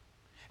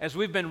 As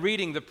we've been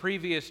reading the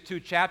previous 2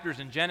 chapters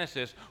in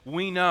Genesis,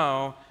 we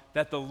know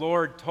that the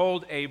Lord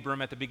told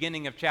Abram at the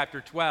beginning of chapter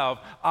 12,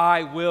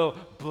 I will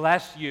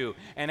bless you.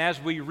 And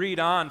as we read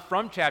on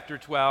from chapter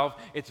 12,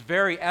 it's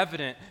very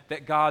evident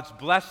that God's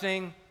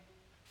blessing,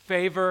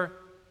 favor,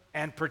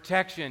 and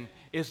protection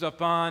is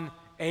upon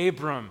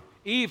Abram,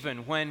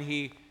 even when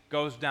he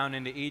goes down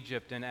into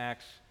Egypt and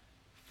acts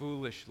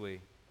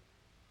foolishly.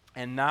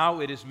 And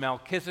now it is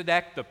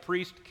Melchizedek, the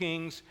priest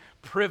king's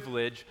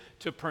privilege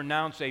to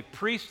pronounce a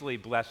priestly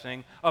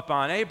blessing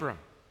upon Abram.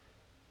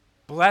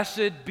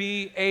 Blessed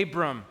be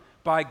Abram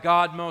by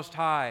God Most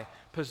High,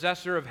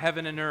 possessor of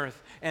heaven and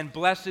earth, and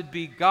blessed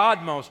be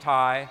God Most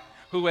High,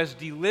 who has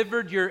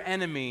delivered your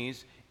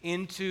enemies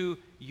into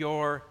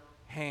your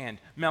hand.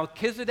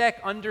 Melchizedek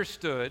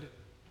understood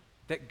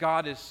that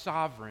God is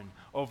sovereign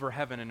over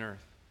heaven and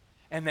earth,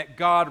 and that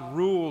God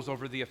rules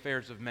over the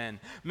affairs of men.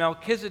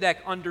 Melchizedek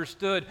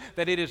understood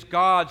that it is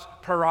God's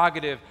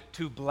prerogative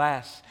to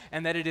bless,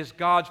 and that it is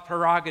God's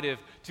prerogative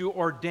to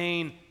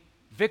ordain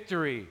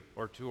victory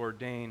or to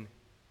ordain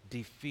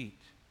defeat.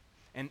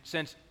 And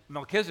since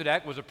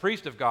Melchizedek was a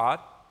priest of God,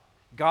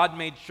 God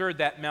made sure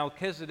that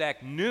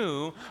Melchizedek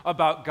knew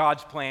about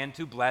God's plan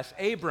to bless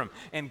Abram.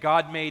 And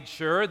God made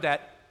sure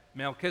that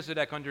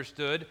Melchizedek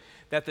understood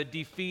that the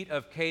defeat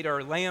of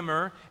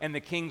Kedorlaomer and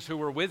the kings who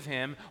were with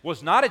him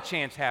was not a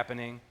chance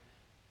happening,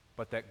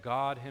 but that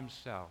God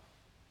himself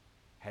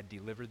had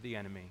delivered the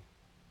enemy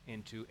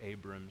into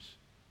Abram's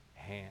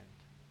hand.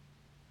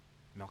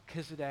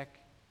 Melchizedek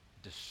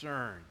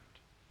discerned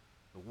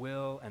the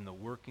will and the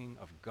working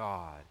of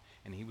God,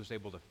 and he was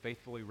able to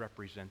faithfully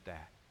represent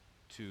that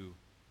to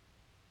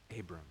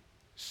Abram.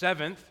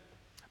 Seventh,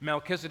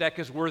 Melchizedek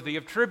is worthy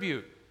of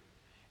tribute.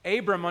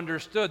 Abram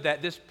understood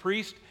that this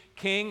priest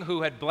king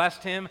who had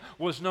blessed him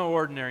was no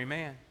ordinary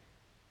man.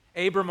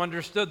 Abram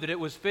understood that it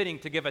was fitting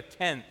to give a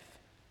tenth,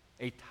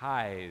 a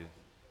tithe,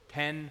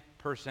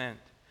 10%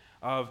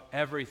 of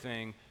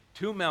everything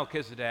to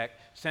Melchizedek,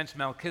 since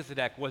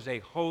Melchizedek was a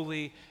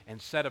holy and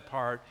set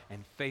apart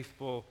and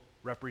faithful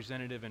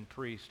representative and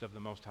priest of the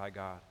Most High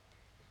God.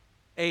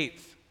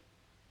 Eighth,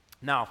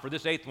 now for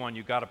this eighth one,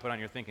 you've got to put on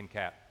your thinking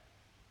cap.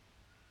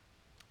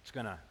 It's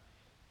going to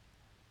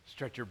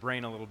stretch your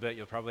brain a little bit.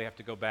 You'll probably have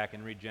to go back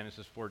and read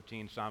Genesis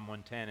 14, Psalm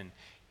 110, and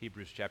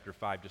Hebrews chapter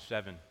 5 to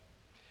 7.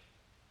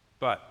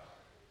 But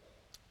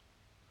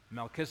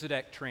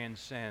Melchizedek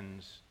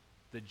transcends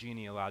the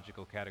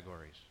genealogical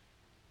categories.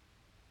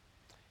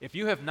 If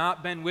you have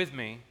not been with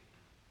me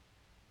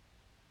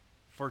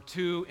for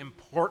 2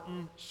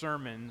 important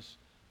sermons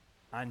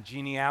on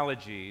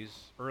genealogies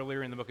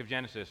earlier in the book of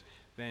Genesis,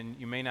 then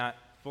you may not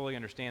fully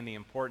understand the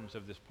importance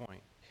of this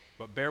point.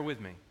 But bear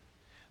with me.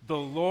 The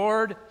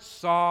Lord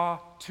saw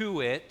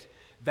to it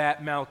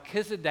that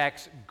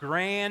Melchizedek's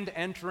grand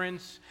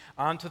entrance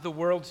onto the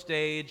world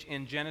stage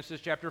in Genesis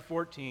chapter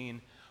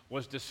 14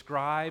 was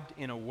described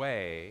in a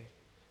way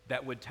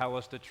that would tell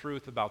us the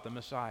truth about the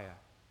Messiah.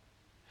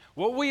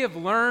 What we have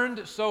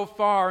learned so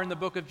far in the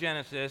book of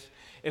Genesis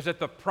is that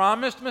the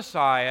promised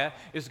Messiah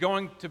is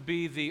going to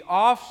be the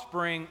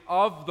offspring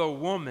of the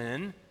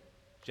woman,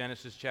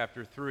 Genesis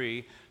chapter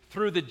 3,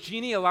 through the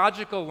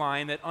genealogical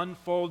line that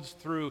unfolds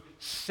through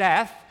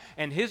Seth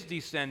and his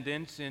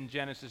descendants in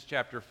Genesis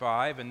chapter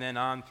 5, and then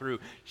on through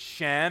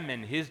Shem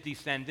and his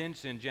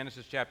descendants in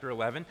Genesis chapter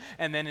 11,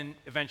 and then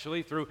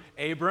eventually through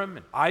Abram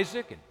and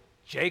Isaac and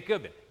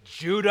Jacob and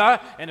Judah,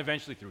 and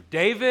eventually through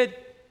David.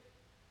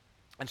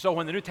 And so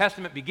when the New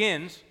Testament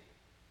begins, it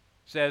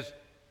says,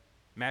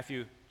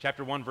 Matthew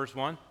chapter 1, verse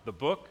 1, the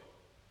book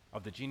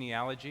of the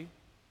genealogy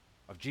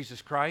of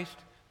Jesus Christ,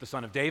 the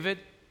son of David,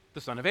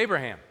 the son of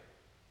Abraham.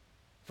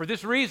 For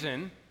this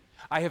reason,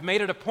 I have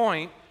made it a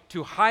point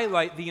to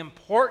highlight the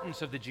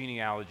importance of the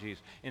genealogies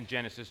in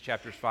Genesis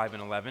chapters 5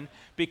 and 11,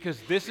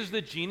 because this is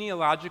the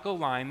genealogical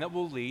line that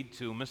will lead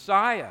to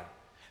Messiah,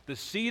 the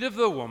seed of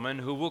the woman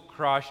who will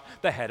crush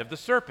the head of the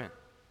serpent.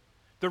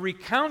 The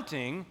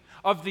recounting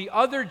of the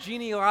other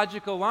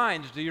genealogical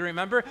lines, do you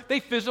remember?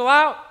 They fizzle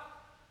out.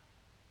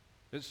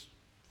 As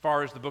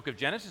far as the book of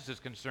Genesis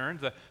is concerned,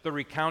 the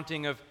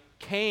recounting of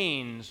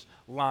Cain's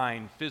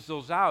line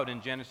fizzles out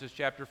in Genesis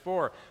chapter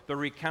 4. The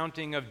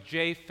recounting of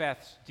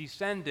Japheth's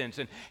descendants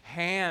and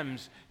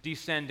Ham's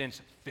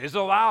descendants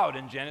fizzle out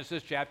in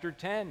Genesis chapter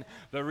 10.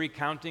 The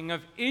recounting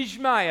of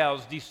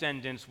Ishmael's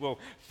descendants will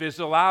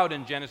fizzle out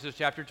in Genesis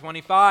chapter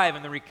 25.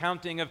 And the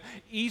recounting of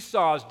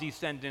Esau's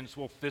descendants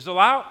will fizzle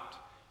out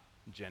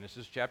in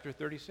Genesis chapter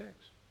 36.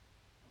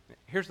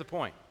 Here's the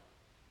point.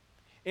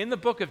 In the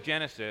book of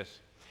Genesis,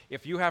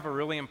 if you have a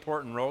really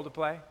important role to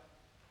play,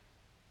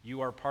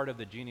 you are part of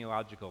the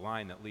genealogical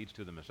line that leads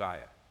to the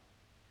Messiah.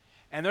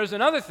 And there's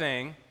another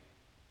thing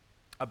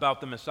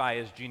about the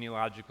Messiah's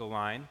genealogical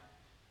line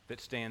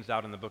that stands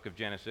out in the book of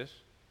Genesis.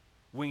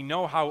 We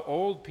know how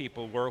old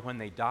people were when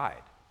they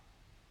died.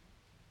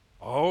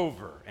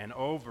 Over and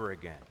over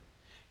again.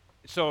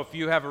 So if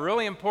you have a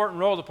really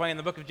important role to play in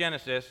the book of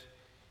Genesis,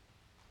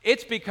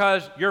 it's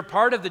because you're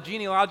part of the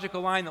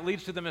genealogical line that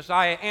leads to the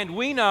Messiah, and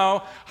we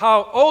know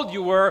how old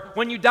you were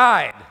when you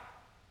died.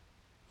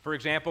 For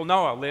example,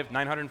 Noah lived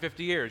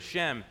 950 years,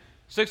 Shem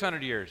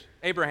 600 years,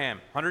 Abraham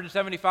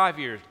 175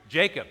 years,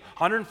 Jacob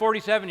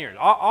 147 years,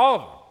 all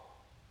of them.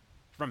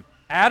 From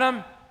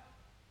Adam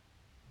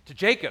to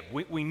Jacob,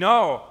 we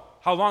know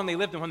how long they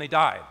lived and when they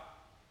died.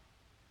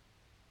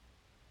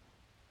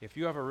 If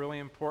you have a really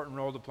important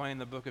role to play in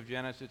the book of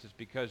Genesis, it's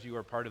because you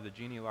are part of the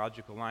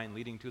genealogical line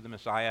leading to the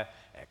Messiah,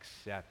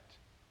 except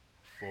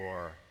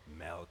for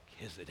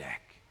Melchizedek.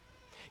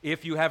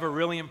 If you have a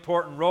really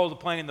important role to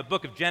play in the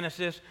book of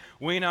Genesis,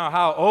 we know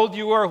how old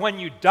you were when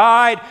you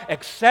died,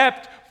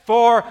 except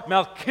for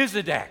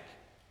Melchizedek.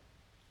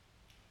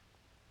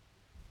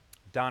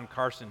 Don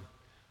Carson,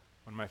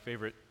 one of my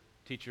favorite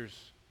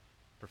teachers,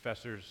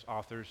 professors,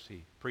 authors,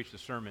 he preached a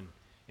sermon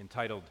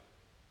entitled,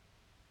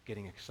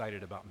 Getting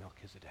Excited About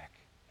Melchizedek.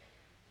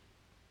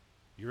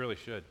 You really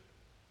should.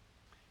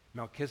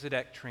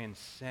 Melchizedek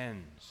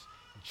transcends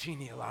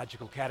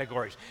genealogical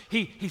categories.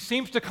 He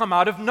seems to come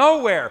out of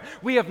nowhere.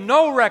 We have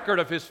no record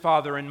of his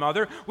father and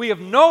mother. We have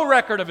no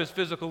record of his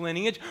physical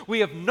lineage. We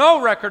have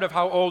no record of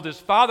how old his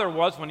father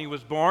was when he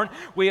was born.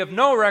 We have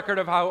no record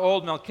of how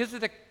old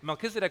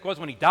Melchizedek was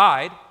when he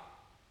died.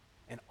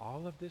 And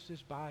all of this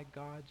is by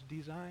God's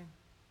design.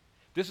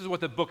 This is what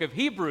the book of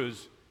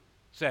Hebrews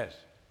says.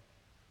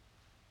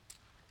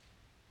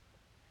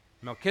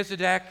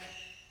 Melchizedek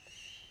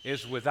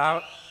is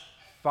without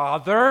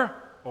father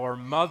or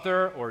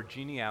mother or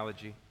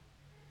genealogy,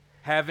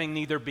 having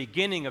neither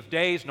beginning of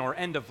days nor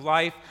end of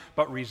life,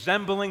 but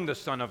resembling the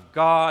Son of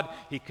God,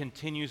 he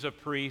continues a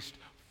priest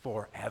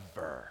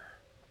forever.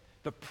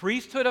 The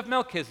priesthood of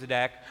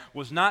Melchizedek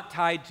was not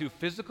tied to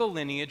physical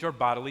lineage or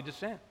bodily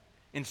descent.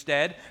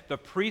 Instead, the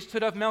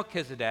priesthood of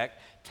Melchizedek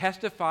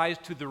testifies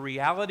to the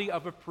reality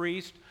of a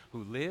priest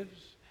who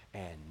lives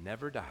and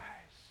never dies,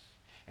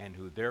 and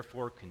who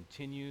therefore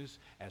continues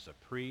as a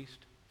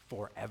priest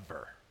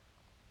forever.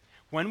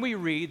 When we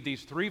read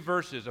these three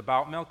verses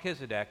about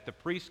Melchizedek, the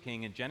priest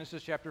king, in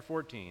Genesis chapter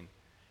 14,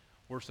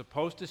 we're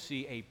supposed to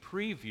see a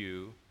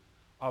preview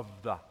of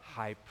the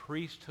high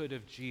priesthood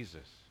of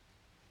Jesus.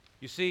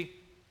 You see,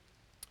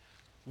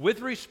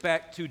 with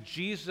respect to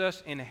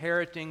Jesus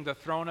inheriting the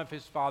throne of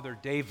his father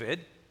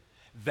David,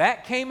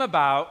 that came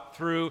about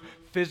through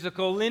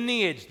physical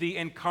lineage, the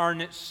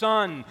incarnate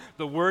Son,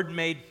 the Word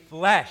made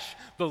flesh,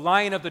 the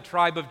Lion of the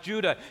tribe of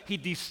Judah. He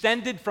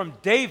descended from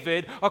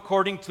David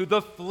according to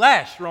the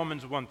flesh,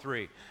 Romans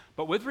 1:3.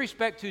 But with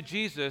respect to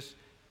Jesus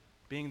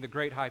being the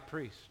great high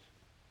priest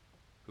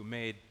who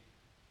made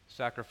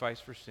sacrifice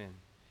for sin,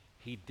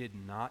 he did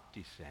not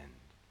descend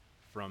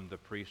from the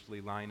priestly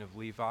line of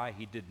Levi.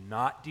 He did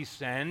not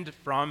descend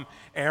from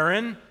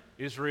Aaron,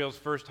 Israel's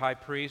first high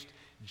priest.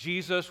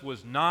 Jesus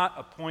was not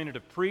appointed a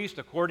priest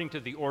according to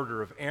the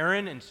order of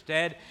Aaron.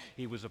 Instead,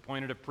 he was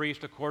appointed a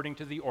priest according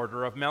to the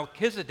order of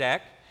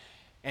Melchizedek,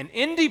 an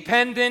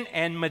independent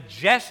and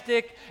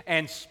majestic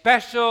and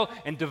special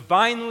and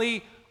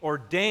divinely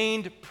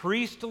ordained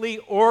priestly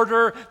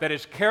order that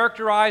is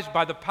characterized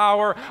by the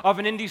power of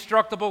an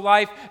indestructible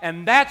life.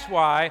 And that's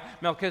why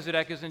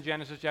Melchizedek is in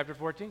Genesis chapter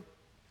 14.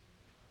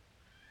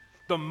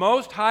 The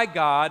Most High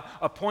God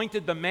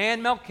appointed the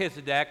man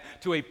Melchizedek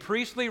to a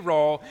priestly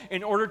role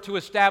in order to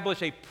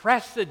establish a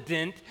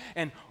precedent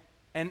and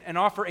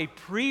offer a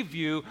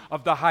preview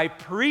of the high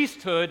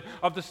priesthood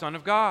of the Son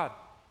of God.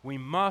 We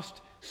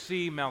must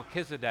see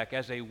Melchizedek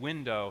as a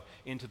window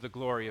into the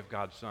glory of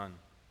God's Son.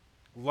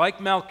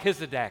 Like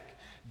Melchizedek,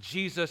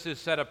 Jesus is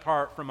set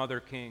apart from other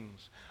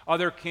kings.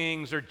 Other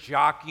kings are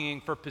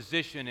jockeying for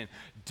position and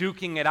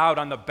duking it out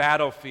on the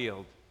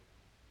battlefield.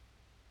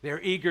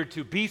 They're eager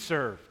to be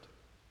served.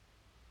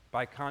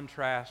 By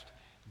contrast,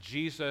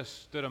 Jesus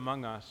stood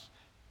among us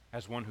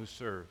as one who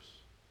serves,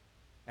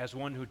 as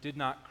one who did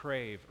not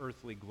crave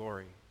earthly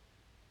glory,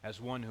 as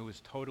one who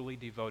is totally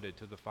devoted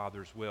to the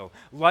Father's will.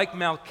 Like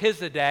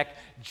Melchizedek,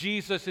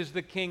 Jesus is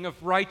the king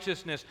of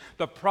righteousness.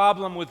 The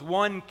problem with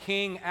one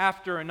king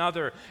after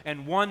another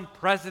and one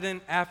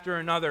president after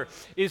another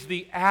is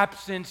the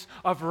absence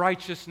of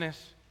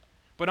righteousness.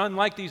 But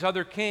unlike these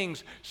other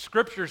kings,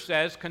 Scripture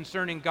says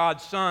concerning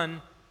God's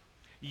Son,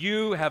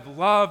 you have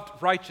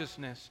loved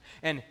righteousness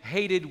and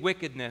hated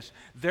wickedness.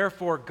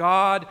 Therefore,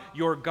 God,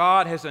 your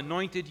God, has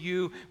anointed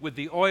you with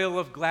the oil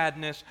of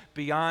gladness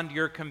beyond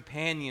your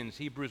companions.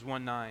 Hebrews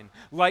 1:9.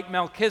 Like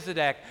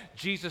Melchizedek,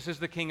 Jesus is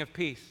the King of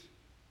peace.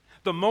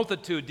 The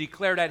multitude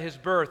declared at his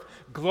birth,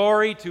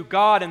 "Glory to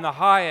God in the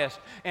highest,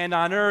 and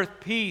on earth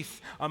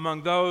peace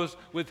among those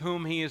with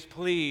whom he is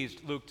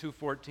pleased." Luke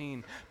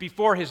 2:14.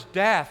 Before his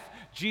death,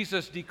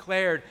 Jesus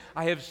declared,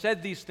 "I have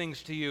said these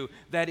things to you,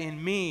 that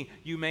in me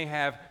you may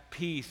have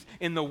peace.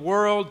 In the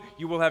world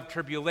you will have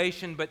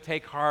tribulation, but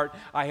take heart,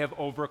 I have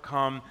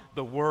overcome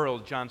the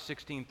world." John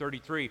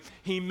 16:33.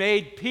 He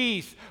made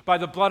peace by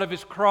the blood of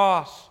his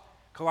cross.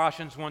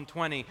 Colossians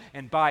 1:20.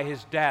 And by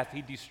his death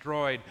he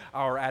destroyed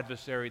our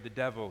adversary, the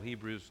devil.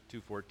 Hebrews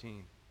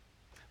 2:14.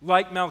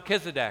 Like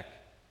Melchizedek,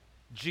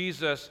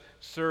 Jesus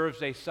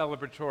serves a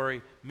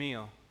celebratory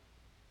meal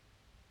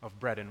of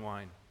bread and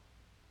wine.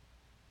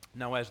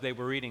 Now, as they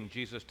were eating,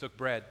 Jesus took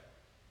bread,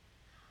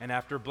 and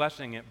after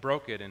blessing it,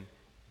 broke it and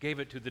gave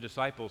it to the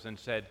disciples and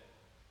said,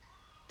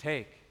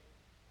 "Take,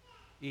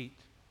 eat,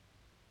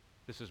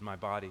 this is my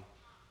body."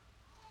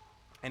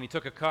 And he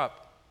took a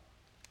cup,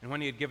 and when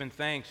he had given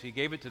thanks, he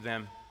gave it to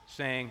them,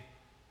 saying,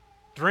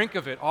 "Drink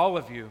of it, all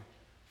of you,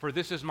 for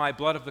this is my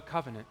blood of the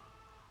covenant,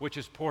 which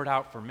is poured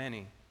out for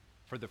many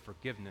for the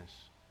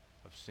forgiveness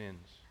of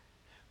sins."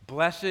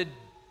 Blessed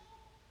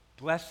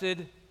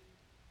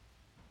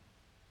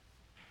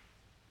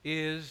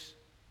is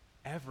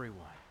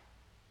everyone.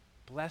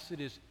 Blessed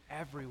is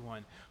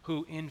everyone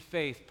who in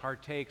faith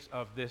partakes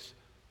of this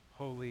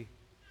holy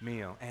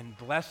meal. And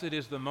blessed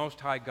is the Most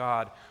High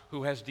God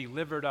who has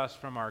delivered us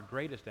from our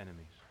greatest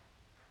enemies,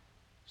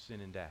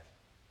 sin and death.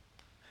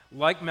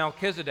 Like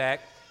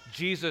Melchizedek,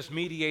 Jesus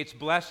mediates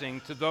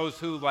blessing to those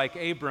who, like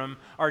Abram,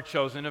 are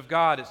chosen of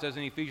God. It says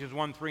in Ephesians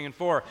 1:3 and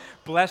 4,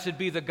 "Blessed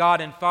be the God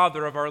and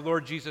Father of our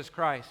Lord Jesus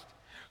Christ,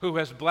 who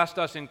has blessed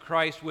us in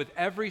Christ with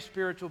every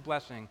spiritual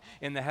blessing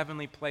in the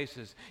heavenly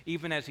places,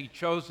 even as he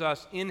chose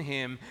us in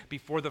him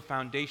before the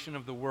foundation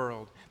of the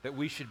world, that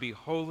we should be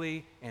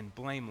holy and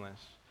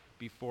blameless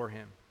before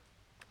him."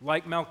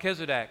 Like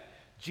Melchizedek,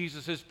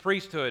 Jesus'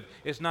 priesthood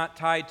is not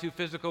tied to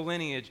physical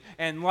lineage,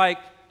 and like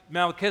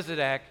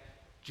Melchizedek,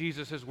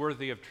 Jesus is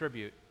worthy of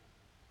tribute.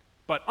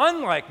 But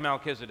unlike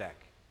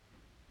Melchizedek,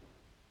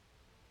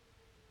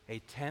 a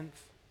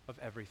tenth of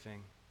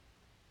everything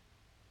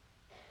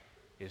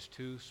is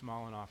too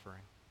small an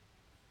offering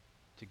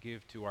to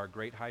give to our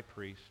great high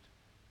priest,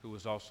 who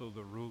is also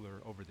the ruler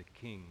over the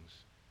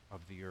kings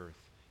of the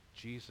earth.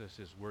 Jesus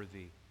is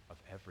worthy of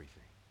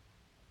everything.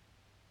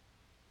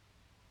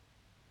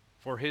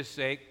 For his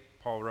sake,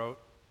 Paul wrote,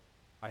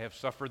 "I have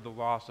suffered the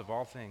loss of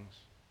all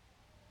things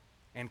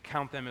and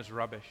count them as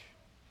rubbish,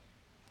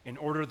 in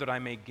order that I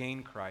may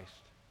gain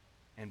Christ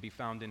and be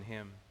found in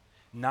him,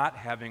 not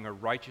having a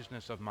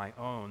righteousness of my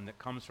own that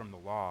comes from the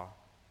law,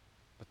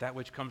 but that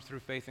which comes through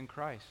faith in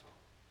Christ,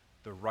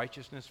 the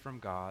righteousness from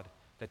God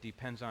that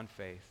depends on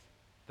faith,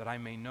 that I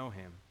may know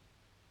him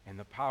and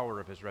the power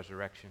of his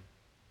resurrection,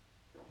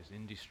 his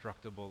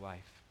indestructible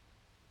life,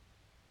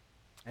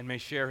 and may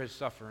share his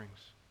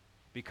sufferings,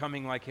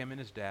 becoming like him in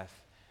his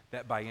death,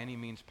 that by any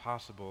means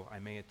possible I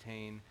may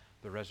attain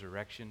the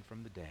resurrection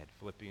from the dead."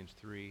 Philippians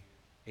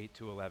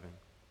 3:8-11.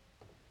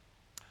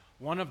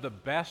 One of the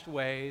best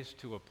ways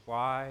to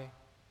apply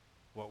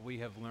what we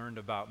have learned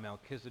about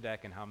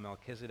Melchizedek and how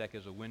Melchizedek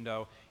is a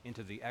window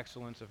into the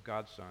excellence of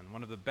God's Son,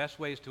 one of the best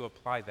ways to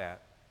apply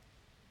that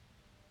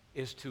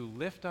is to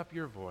lift up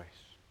your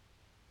voice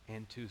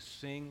and to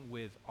sing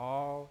with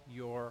all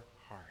your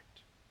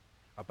heart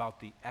about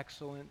the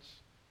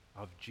excellence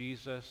of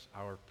Jesus,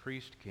 our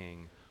priest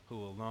king,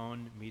 who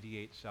alone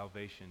mediates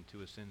salvation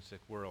to a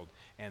sin-sick world.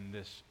 And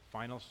this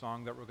final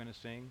song that we're going to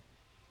sing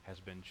has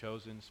been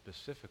chosen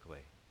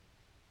specifically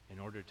in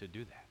order to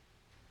do that,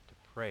 to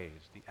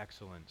praise the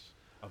excellence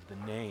of the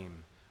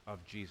name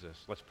of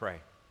Jesus. Let's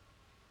pray.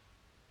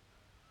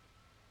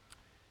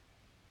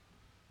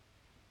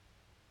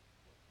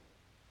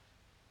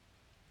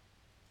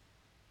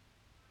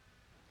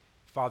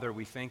 Father,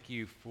 we thank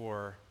you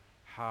for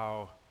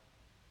how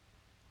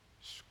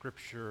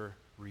Scripture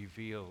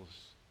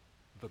reveals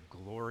the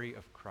glory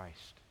of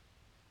Christ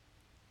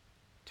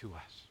to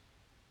us.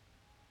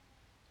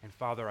 And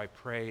Father, I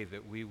pray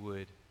that we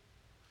would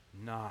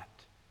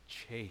not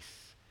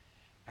chase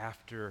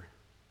after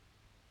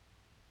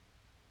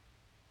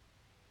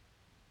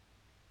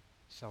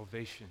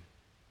salvation,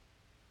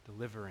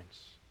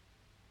 deliverance,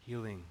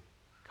 healing,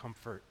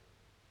 comfort,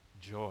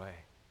 joy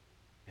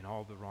in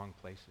all the wrong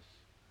places.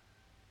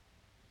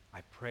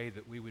 I pray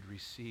that we would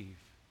receive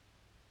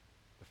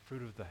the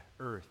fruit of the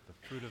earth,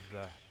 the fruit of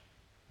the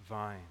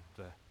vine,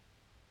 the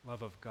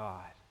love of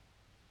God,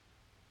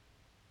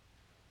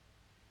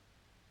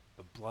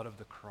 the blood of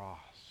the cross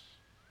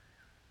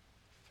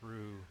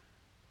through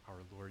our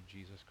Lord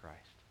Jesus Christ.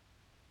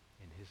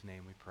 In his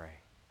name we pray.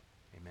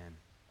 Amen.